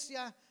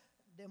 violencia,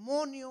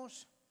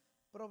 demonios,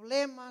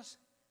 problemas,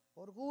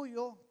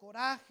 orgullo,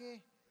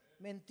 coraje,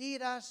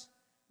 mentiras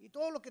y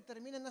todo lo que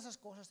termina en esas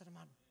cosas,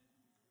 hermano.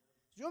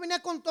 Yo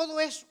venía con todo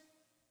eso.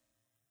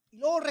 Y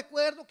luego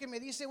recuerdo que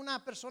me dice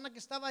una persona que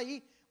estaba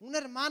ahí, una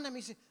hermana, me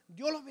dice,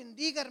 Dios los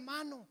bendiga,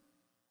 hermano.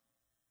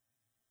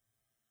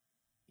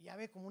 Y ya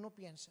ve cómo uno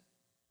piensa.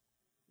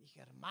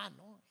 Dije,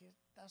 hermano,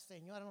 esta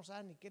señora no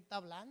sabe ni qué está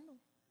hablando.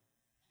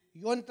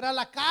 Y yo entré a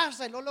la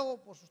casa y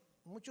luego pues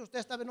muchos de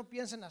ustedes tal vez no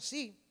piensen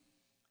así.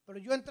 Pero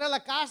yo entré a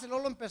la casa y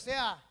luego lo empecé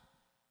a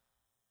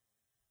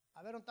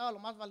ver dónde estaba lo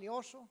más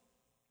valioso.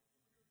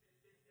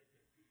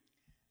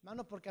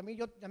 Hermano, porque a mí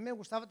me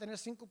gustaba tener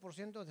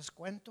 5% de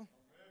descuento.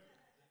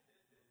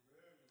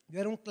 Yo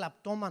era un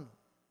cleptómano.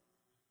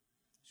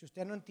 Si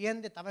usted no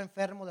entiende, estaba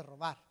enfermo de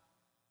robar.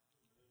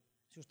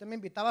 Si usted me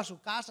invitaba a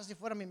su casa, si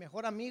fuera mi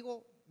mejor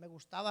amigo, me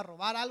gustaba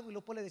robar algo y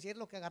luego puede decir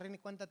lo que agarré ni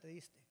cuenta te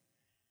diste.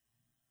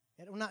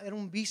 Era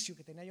un vicio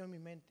que tenía yo en mi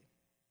mente,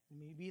 en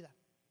mi vida.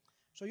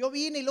 Yo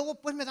vine y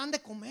luego pues me dan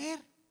de comer.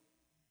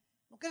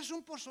 ¿No quieres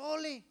un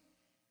pozole? Y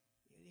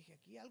yo dije,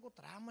 aquí algo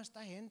trama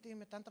esta gente y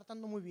me están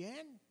tratando muy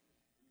bien.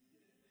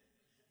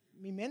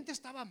 Mi mente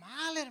estaba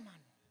mal,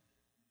 hermano.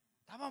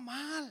 Estaba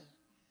mal.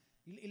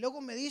 Y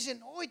luego me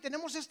dicen, hoy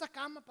tenemos esta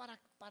cama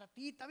para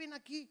ti, está bien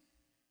aquí.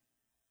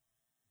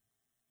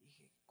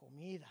 Dije,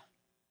 comida,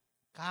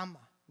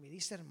 cama. Me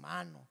dice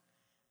hermano,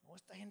 oh,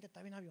 esta gente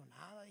está bien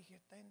avionada. Dije,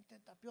 esta gente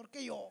está peor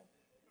que yo.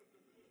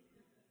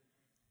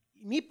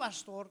 Y mi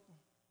pastor,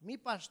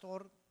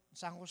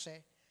 San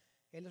José,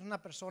 él es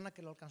una persona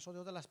que lo alcanzó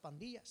Dios de las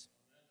pandillas.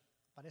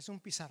 Parece un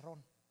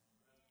pizarrón.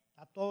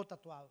 Está todo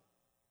tatuado.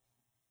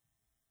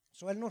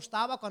 Él no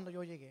estaba cuando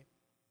yo llegué.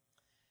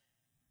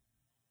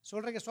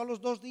 Él regresó a los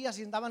 2 días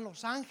y andaba en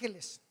Los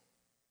Ángeles.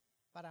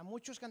 Para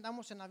muchos que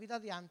andamos en la vida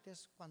de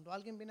antes, cuando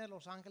alguien viene de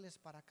Los Ángeles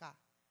para acá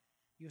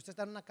y usted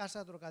está en una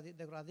casa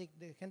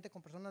de gente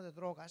con personas de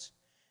drogas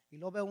y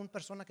luego ve a una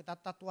persona que está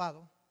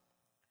tatuado,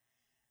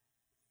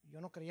 yo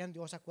no creía en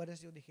Dios,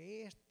 acuérdense, yo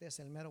dije, este es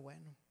el mero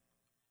bueno.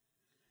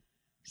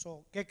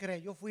 ¿Qué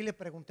cree? Yo fui y le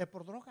pregunté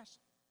por drogas.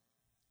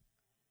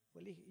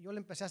 Yo le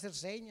empecé a hacer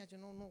señas, yo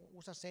no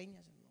uso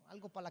señas,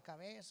 algo para la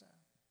cabeza,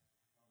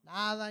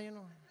 nada, yo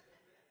no.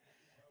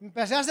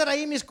 Empecé a hacer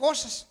ahí mis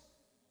cosas.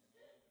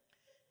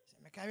 Se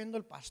me queda viendo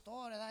el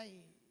pastor, ¿verdad?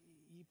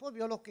 Y pues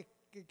vio lo que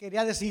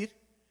quería decir.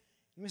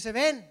 Y me dice,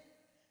 ven,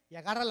 y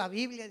agarra la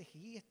Biblia. Y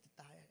dije,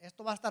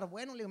 esto va a estar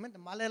bueno. Le digo,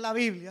 vale la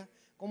Biblia,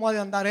 ¿cómo ha de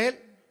andar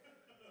él?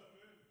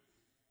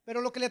 Pero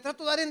lo que le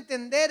trato de dar a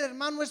entender,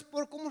 hermano, es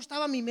por cómo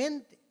estaba mi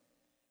mente.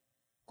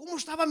 ¿Cómo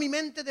estaba mi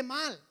mente de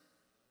mal?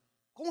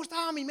 ¿Cómo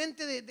estaba mi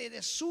mente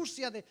de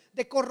sucia,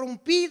 de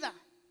corrompida?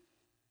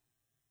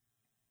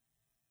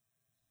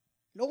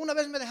 Luego una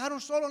vez me dejaron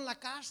solo en la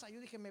casa.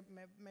 Yo dije, me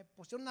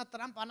pusieron una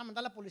trampa, van a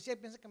mandar a la policía y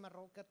piensan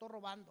que estoy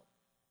robando.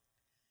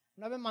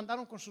 Una vez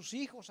mandaron con sus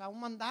hijos a un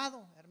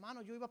mandado.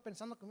 Hermano, yo iba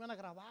pensando que me iban a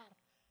grabar.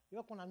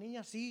 Iba con la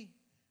niña así,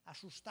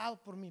 asustado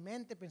por mi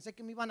mente. Pensé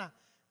que me iban a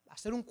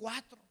hacer un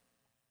 4.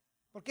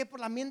 ¿Por qué? Por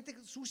la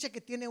mente sucia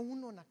que tiene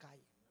uno en la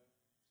calle.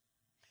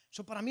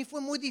 Para mí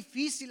fue muy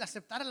difícil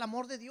aceptar el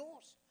amor de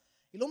Dios.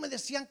 Y luego me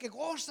decían que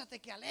gózate,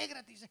 que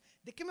alégrate. Dice,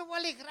 ¿de qué me voy a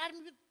alegrar?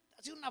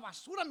 Ha sido una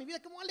basura mi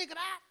vida, ¿qué me voy a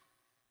alegrar?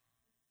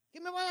 ¿Qué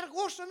me va a dar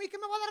gozo a mí? ¿Qué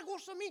me va a dar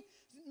gozo a mí?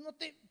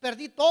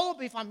 Perdí todo,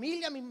 mi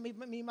familia,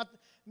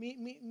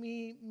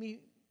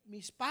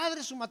 mis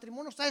padres, su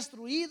matrimonio está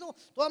destruido,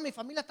 toda mi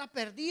familia está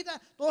perdida,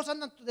 todos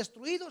andan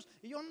destruidos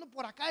y yo ando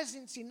por acá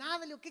sin nada.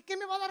 Le digo, ¿qué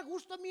me va a dar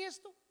gusto a mí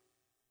esto?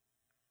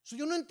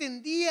 Yo no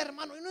entendía,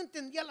 hermano, yo no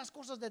entendía las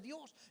cosas de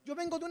Dios. Yo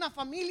vengo de una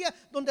familia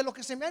donde lo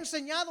que se me ha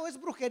enseñado es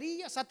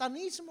brujería,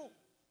 satanismo.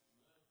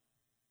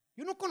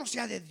 Yo no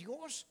conocía de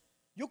Dios.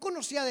 Yo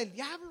conocía del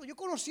diablo, yo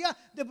conocía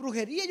de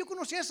brujería, yo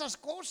conocía esas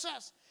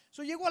cosas.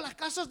 Llego a las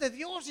casas de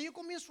Dios y yo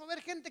comienzo a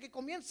ver gente que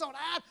comienza a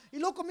orar y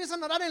luego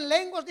comienzan a orar en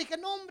lenguas. Dije,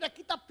 no hombre,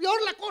 aquí está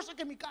peor la cosa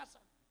que en mi casa.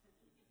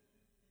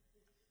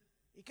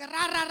 Y que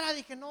rara,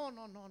 dije, no,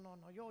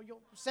 yo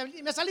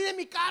me salí de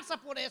mi casa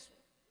por eso.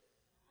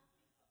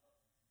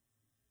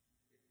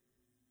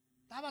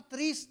 Estaba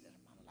triste,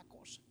 hermano, la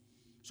cosa.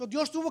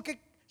 Dios tuvo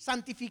que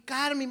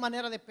santificar mi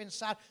manera de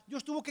pensar.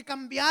 Dios tuvo que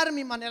cambiar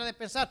mi manera de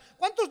pensar.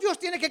 ¿Cuántos Dios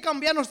tiene que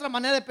cambiar nuestra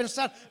manera de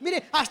pensar?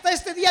 Mire, hasta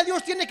este día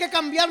Dios tiene que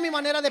cambiar mi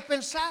manera de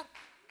pensar.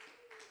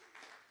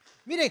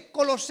 Mire,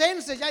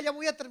 Colosenses, ya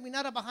voy a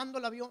terminar bajando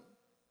el avión.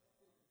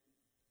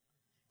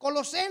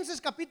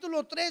 Colosenses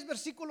capítulo 3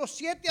 versículos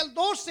 7 al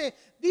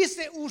 12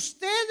 dice,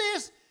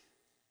 ustedes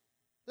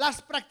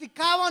las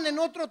practicaban en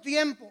otro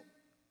tiempo.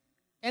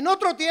 En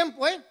otro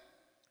tiempo,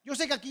 yo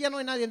sé que aquí ya no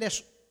hay nadie de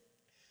eso.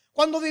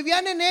 Cuando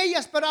vivían en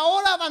ellas, pero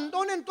ahora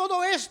abandonen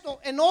todo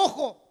esto: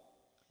 enojo,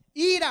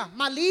 ira,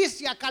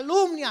 malicia,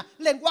 calumnia,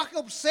 lenguaje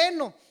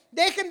obsceno.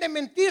 Dejen de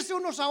mentirse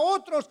unos a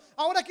otros,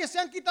 ahora que se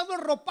han quitado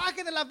el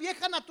ropaje de la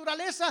vieja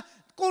naturaleza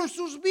con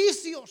sus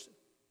vicios.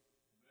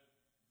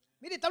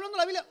 Mire, está hablando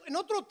la Biblia en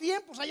otro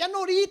tiempo, allá no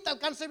ahorita,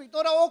 alcance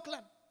Victoria,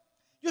 Oakland.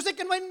 Yo sé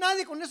que no hay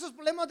nadie con esos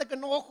problemas de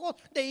enojo,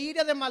 de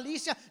ira, de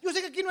malicia. Yo sé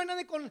que aquí no hay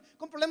nadie con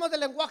problemas de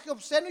lenguaje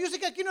obsceno. Yo sé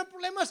que aquí no hay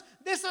problemas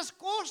de esas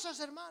cosas,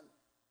 hermano.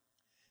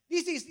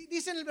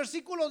 Dice en el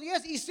versículo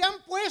 10, y se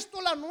han puesto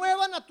la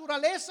nueva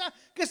naturaleza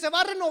que se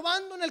va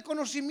renovando en el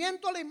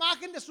conocimiento a la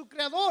imagen de su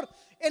creador.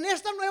 En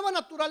esta nueva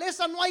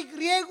naturaleza no hay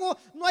griego,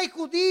 no hay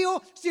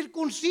judío,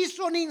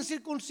 circunciso ni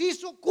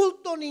incircunciso,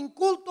 culto ni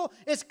inculto,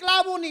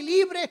 esclavo ni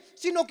libre,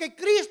 sino que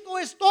Cristo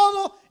es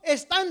todo,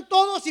 está en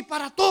todos y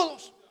para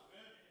todos.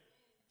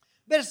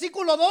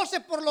 Versículo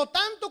 12, por lo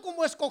tanto,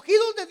 como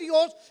escogidos de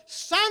Dios,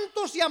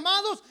 santos y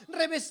amados,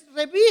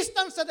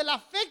 revístanse del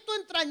afecto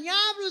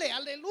entrañable,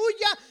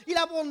 aleluya, y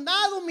la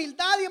bondad,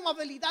 humildad y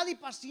amabilidad y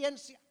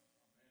paciencia.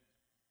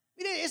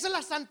 Mire, esa es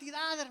la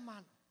santidad,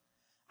 hermano.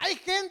 Hay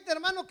gente,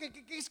 hermano, que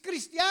es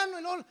cristiano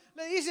y luego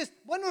le dices,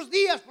 buenos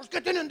días, pues ¿qué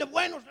tienen de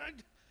buenos?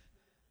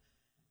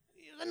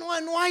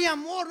 No hay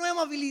amor, no hay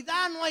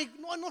amabilidad,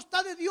 no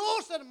está de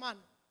Dios,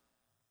 hermano.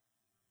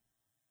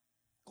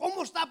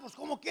 ¿Cómo está? Pues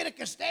 ¿cómo quiere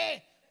que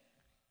esté?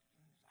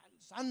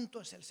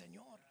 Santo es el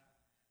Señor.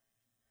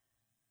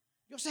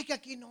 Yo sé que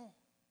aquí no,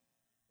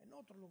 en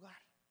otro lugar.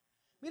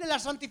 Mire, la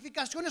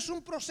santificación es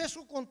un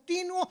proceso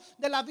continuo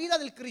de la vida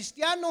del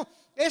cristiano.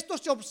 Esto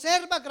se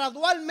observa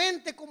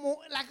gradualmente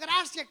como la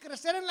gracia,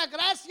 crecer en la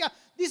gracia.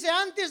 Dice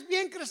antes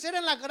bien crecer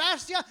en la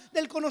gracia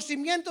del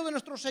conocimiento de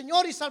nuestro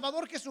Señor y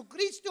Salvador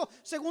Jesucristo.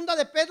 Segunda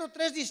de Pedro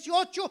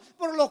 3:18.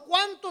 Por lo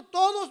cuanto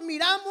todos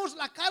miramos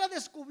la cara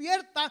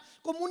descubierta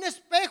como un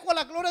espejo a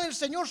la gloria del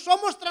Señor.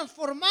 Somos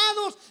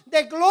transformados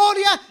de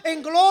gloria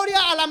en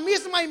gloria a la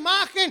misma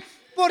imagen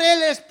por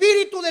el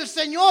Espíritu del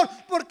Señor,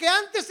 porque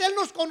antes Él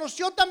nos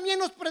conoció, también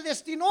nos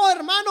predestinó,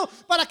 hermano,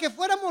 para que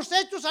fuéramos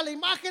hechos a la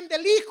imagen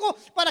del Hijo,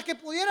 para que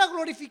pudiera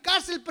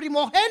glorificarse el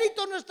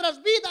primogénito en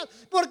nuestras vidas,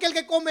 porque el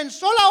que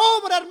comenzó la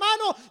obra,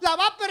 hermano, la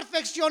va a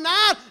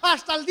perfeccionar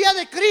hasta el día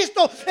de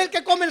Cristo. El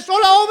que comenzó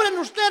la obra en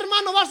usted,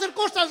 hermano, va a hacer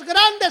cosas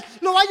grandes,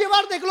 lo va a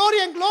llevar de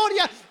gloria en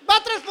gloria, va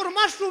a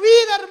transformar su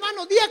vida,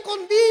 hermano, día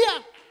con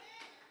día.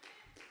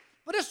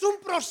 Pero es un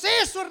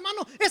proceso,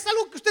 hermano. Es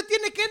algo que usted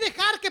tiene que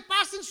dejar que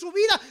pase en su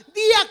vida.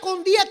 Día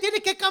con día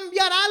tiene que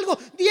cambiar algo.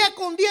 Día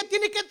con día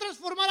tiene que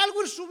transformar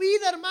algo en su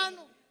vida,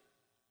 hermano.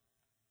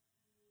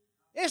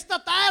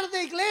 Esta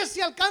tarde,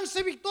 iglesia,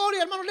 alcance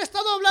victoria, hermano. Le he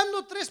estado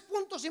hablando 3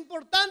 puntos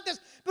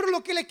importantes, pero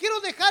lo que le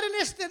quiero dejar en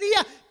este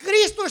día: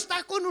 Cristo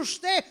está con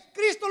usted.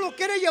 Cristo lo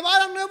quiere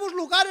llevar a nuevos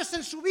lugares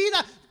en su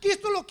vida.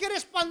 Cristo lo quiere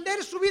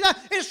expandir su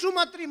vida, en su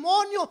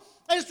matrimonio,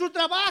 en su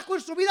trabajo,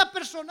 en su vida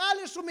personal,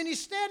 en su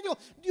ministerio.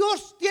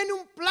 Dios tiene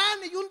un plan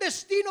y un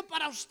destino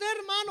para usted,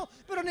 hermano,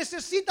 pero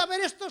necesita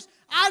ver estas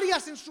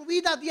áreas en su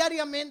vida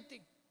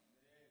diariamente.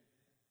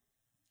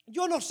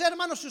 Yo no sé,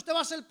 hermano, si usted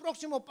va a ser el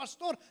próximo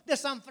pastor de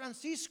San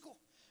Francisco.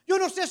 Yo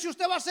no sé si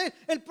usted va a ser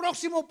el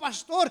próximo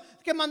pastor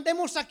que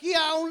mandemos aquí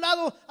a un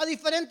lado, a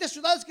diferentes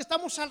ciudades que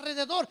estamos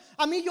alrededor.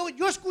 A mí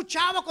yo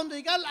escuchaba cuando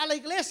llegué a la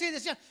iglesia y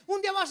decían,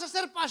 un día vas a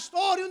ser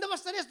pastor y un día vas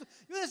a hacer esto.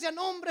 Yo decía,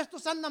 no, hombre,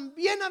 estos andan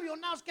bien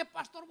avionados. ¿Qué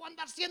pastor voy a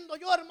andar siendo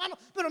yo, hermano?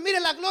 Pero mire,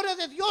 la gloria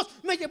de Dios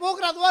me llevó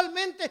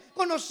gradualmente,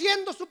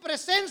 conociendo su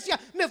presencia.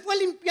 Me fue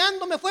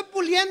limpiando, me fue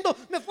puliendo,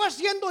 me fue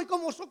haciendo. Y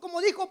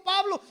como dijo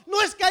Pablo,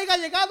 no es que haya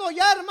llegado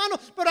ya, hermano,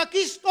 pero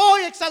aquí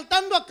estoy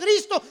exaltando a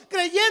Cristo,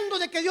 creyendo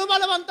de que Dios va a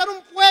levantar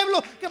un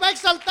pueblo que va a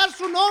exaltar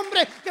su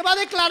nombre, que va a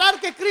declarar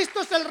que Cristo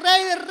es el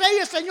Rey de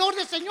reyes, Señor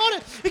de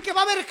señores, y que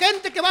va a haber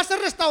gente que va a ser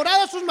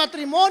restaurada sus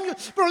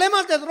matrimonios,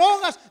 problemas de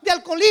drogas, de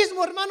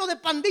alcoholismo, hermano, de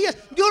pandillas.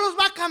 Dios los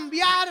va a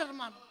cambiar,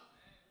 hermano.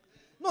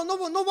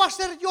 No va a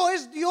ser yo,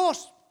 es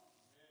Dios.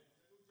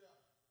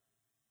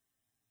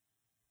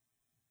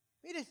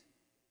 Mire,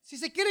 si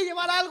se quiere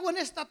llevar algo en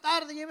esta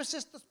tarde, llévese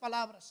estas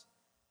palabras.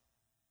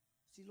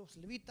 Si los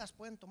levitas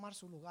pueden tomar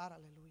su lugar,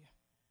 aleluya.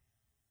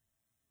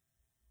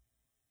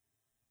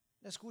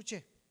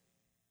 Escuche,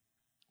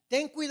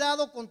 ten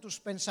cuidado con tus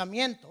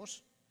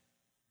pensamientos,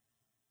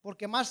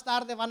 porque más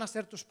tarde van a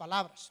ser tus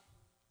palabras.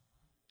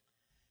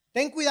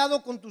 Ten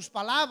cuidado con tus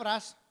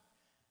palabras,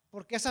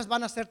 porque esas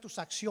van a ser tus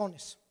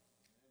acciones.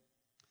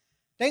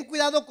 Ten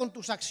cuidado con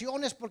tus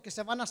acciones, porque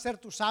se van a hacer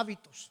tus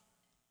hábitos.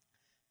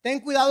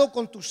 Ten cuidado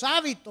con tus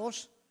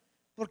hábitos,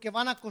 porque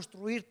van a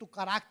construir tu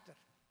carácter.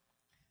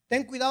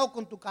 Ten cuidado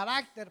con tu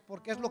carácter,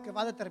 porque es lo que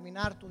va a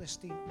determinar tu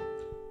destino.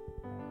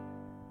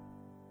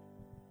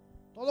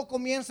 Todo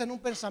comienza en un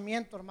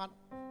pensamiento, hermano.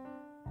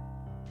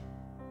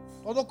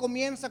 Todo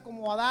comienza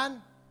como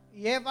Adán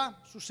y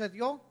Eva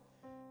sucedió,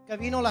 que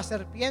vino la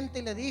serpiente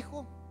y le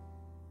dijo,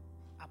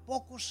 ¿a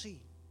poco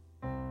sí?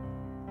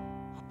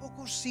 ¿A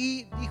poco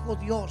sí dijo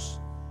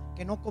Dios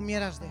que no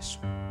comieras de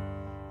eso?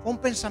 Fue un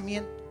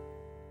pensamiento.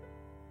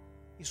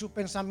 Y su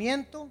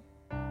pensamiento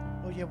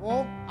lo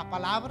llevó a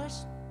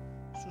palabras,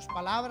 sus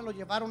palabras lo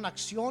llevaron a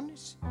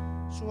acciones,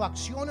 sus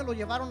acciones lo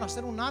llevaron a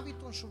hacer un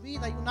hábito en su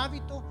vida, y un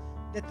hábito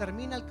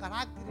determina el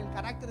carácter, y el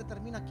carácter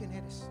determina quién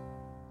eres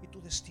y tu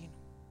destino.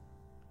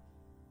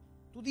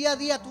 Tu día a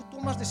día tú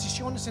tomas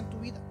decisiones en tu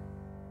vida.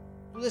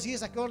 Tú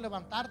decides a qué hora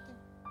levantarte.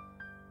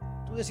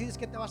 Tú decides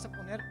qué te vas a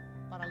poner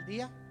para el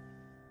día.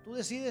 Tú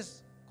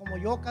decides, como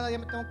yo, cada día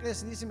me tengo que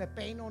decidir si me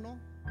peino o no.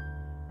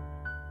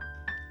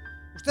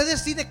 Usted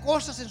decide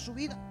cosas en su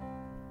vida.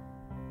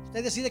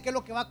 Usted decide qué es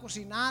lo que va a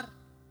cocinar.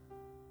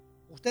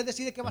 Usted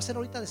decide qué va a hacer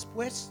ahorita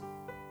después.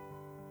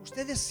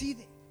 Usted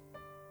decide.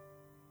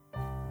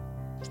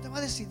 Usted va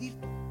a decidir.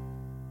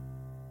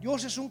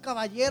 Dios es un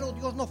caballero.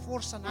 Dios no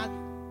forza a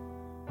nadie.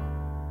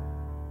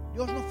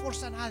 Dios no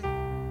forza a nadie.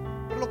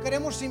 Pero lo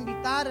queremos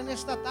invitar en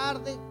esta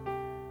tarde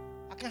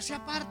a que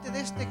sea parte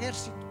de este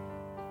ejército,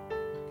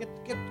 que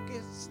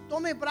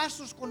tome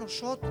brazos con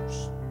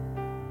nosotros,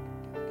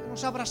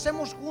 nos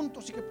abracemos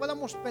juntos y que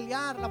podamos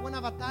pelear la buena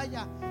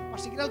batalla para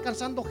seguir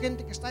alcanzando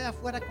gente que está allá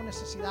afuera con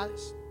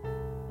necesidades.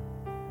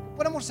 Que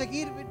podamos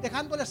seguir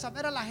dejándole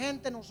saber a la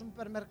gente en los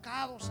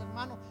supermercados,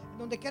 hermano, en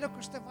donde quiera que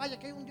usted vaya,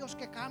 que hay un Dios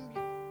que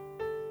cambia.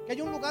 Que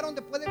hay un lugar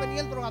donde puede venir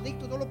el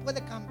drogadicto y Dios lo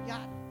puede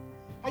cambiar.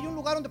 Que hay un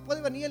lugar donde puede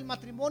venir el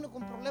matrimonio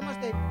con problemas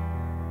que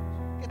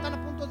están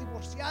a punto de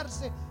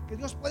divorciarse, que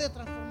Dios puede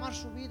transformar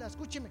su vida.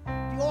 Escúcheme,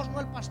 Dios, no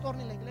el pastor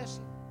ni la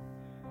iglesia.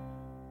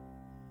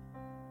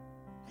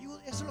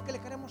 Eso es lo que le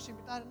queremos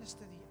invitar en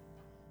este día.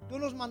 Dios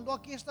nos mandó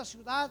aquí a esta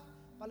ciudad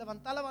para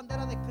levantar la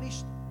bandera de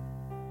Cristo,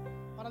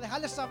 para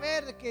dejarles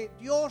saber de que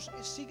Dios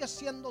sigue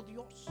siendo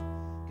Dios,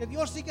 que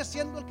Dios sigue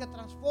siendo el que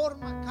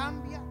transforma,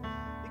 cambia,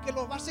 y que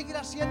lo va a seguir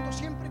haciendo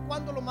siempre y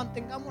cuando lo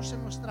mantengamos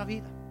en nuestra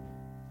vida.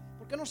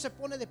 ¿Por qué no se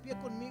pone de pie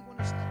conmigo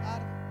en esta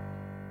tarde?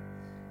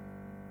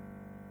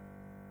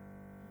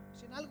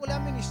 Si en algo le ha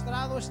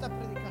ministrado esta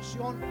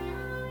predicación,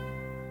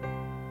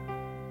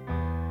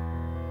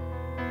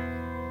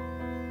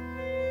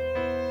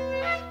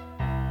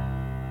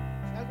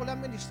 le ha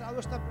ministrado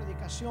esta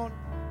predicación,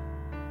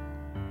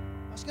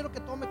 más quiero que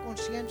tome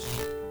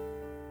conciencia.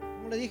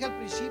 Como le dije al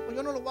principio,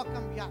 yo no lo voy a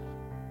cambiar.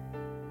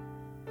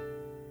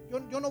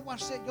 Yo no voy a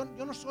hacer,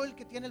 yo no soy el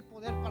que tiene el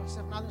poder para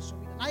hacer nada en su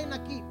vida, nadie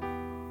aquí.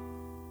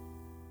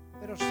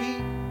 Pero sí,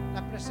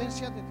 la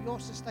presencia de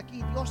Dios está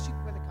aquí. Dios sí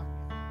puede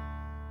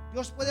cambiar.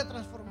 Dios puede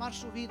transformar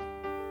su vida.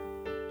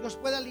 Dios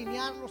puede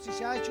alinearlo si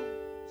se ha hecho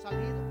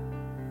salido.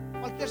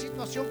 Cualquier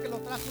situación que lo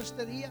trajo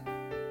este día,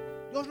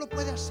 Dios lo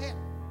puede hacer.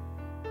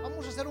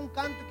 Vamos a hacer un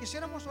canto y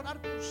quisiéramos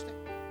orar por usted.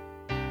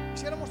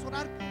 Quisiéramos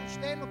orar por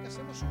usted. Lo que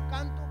hacemos es un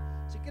canto.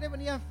 Si quiere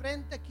venir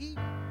enfrente aquí.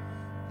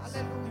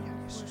 Aleluya,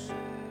 Jesús.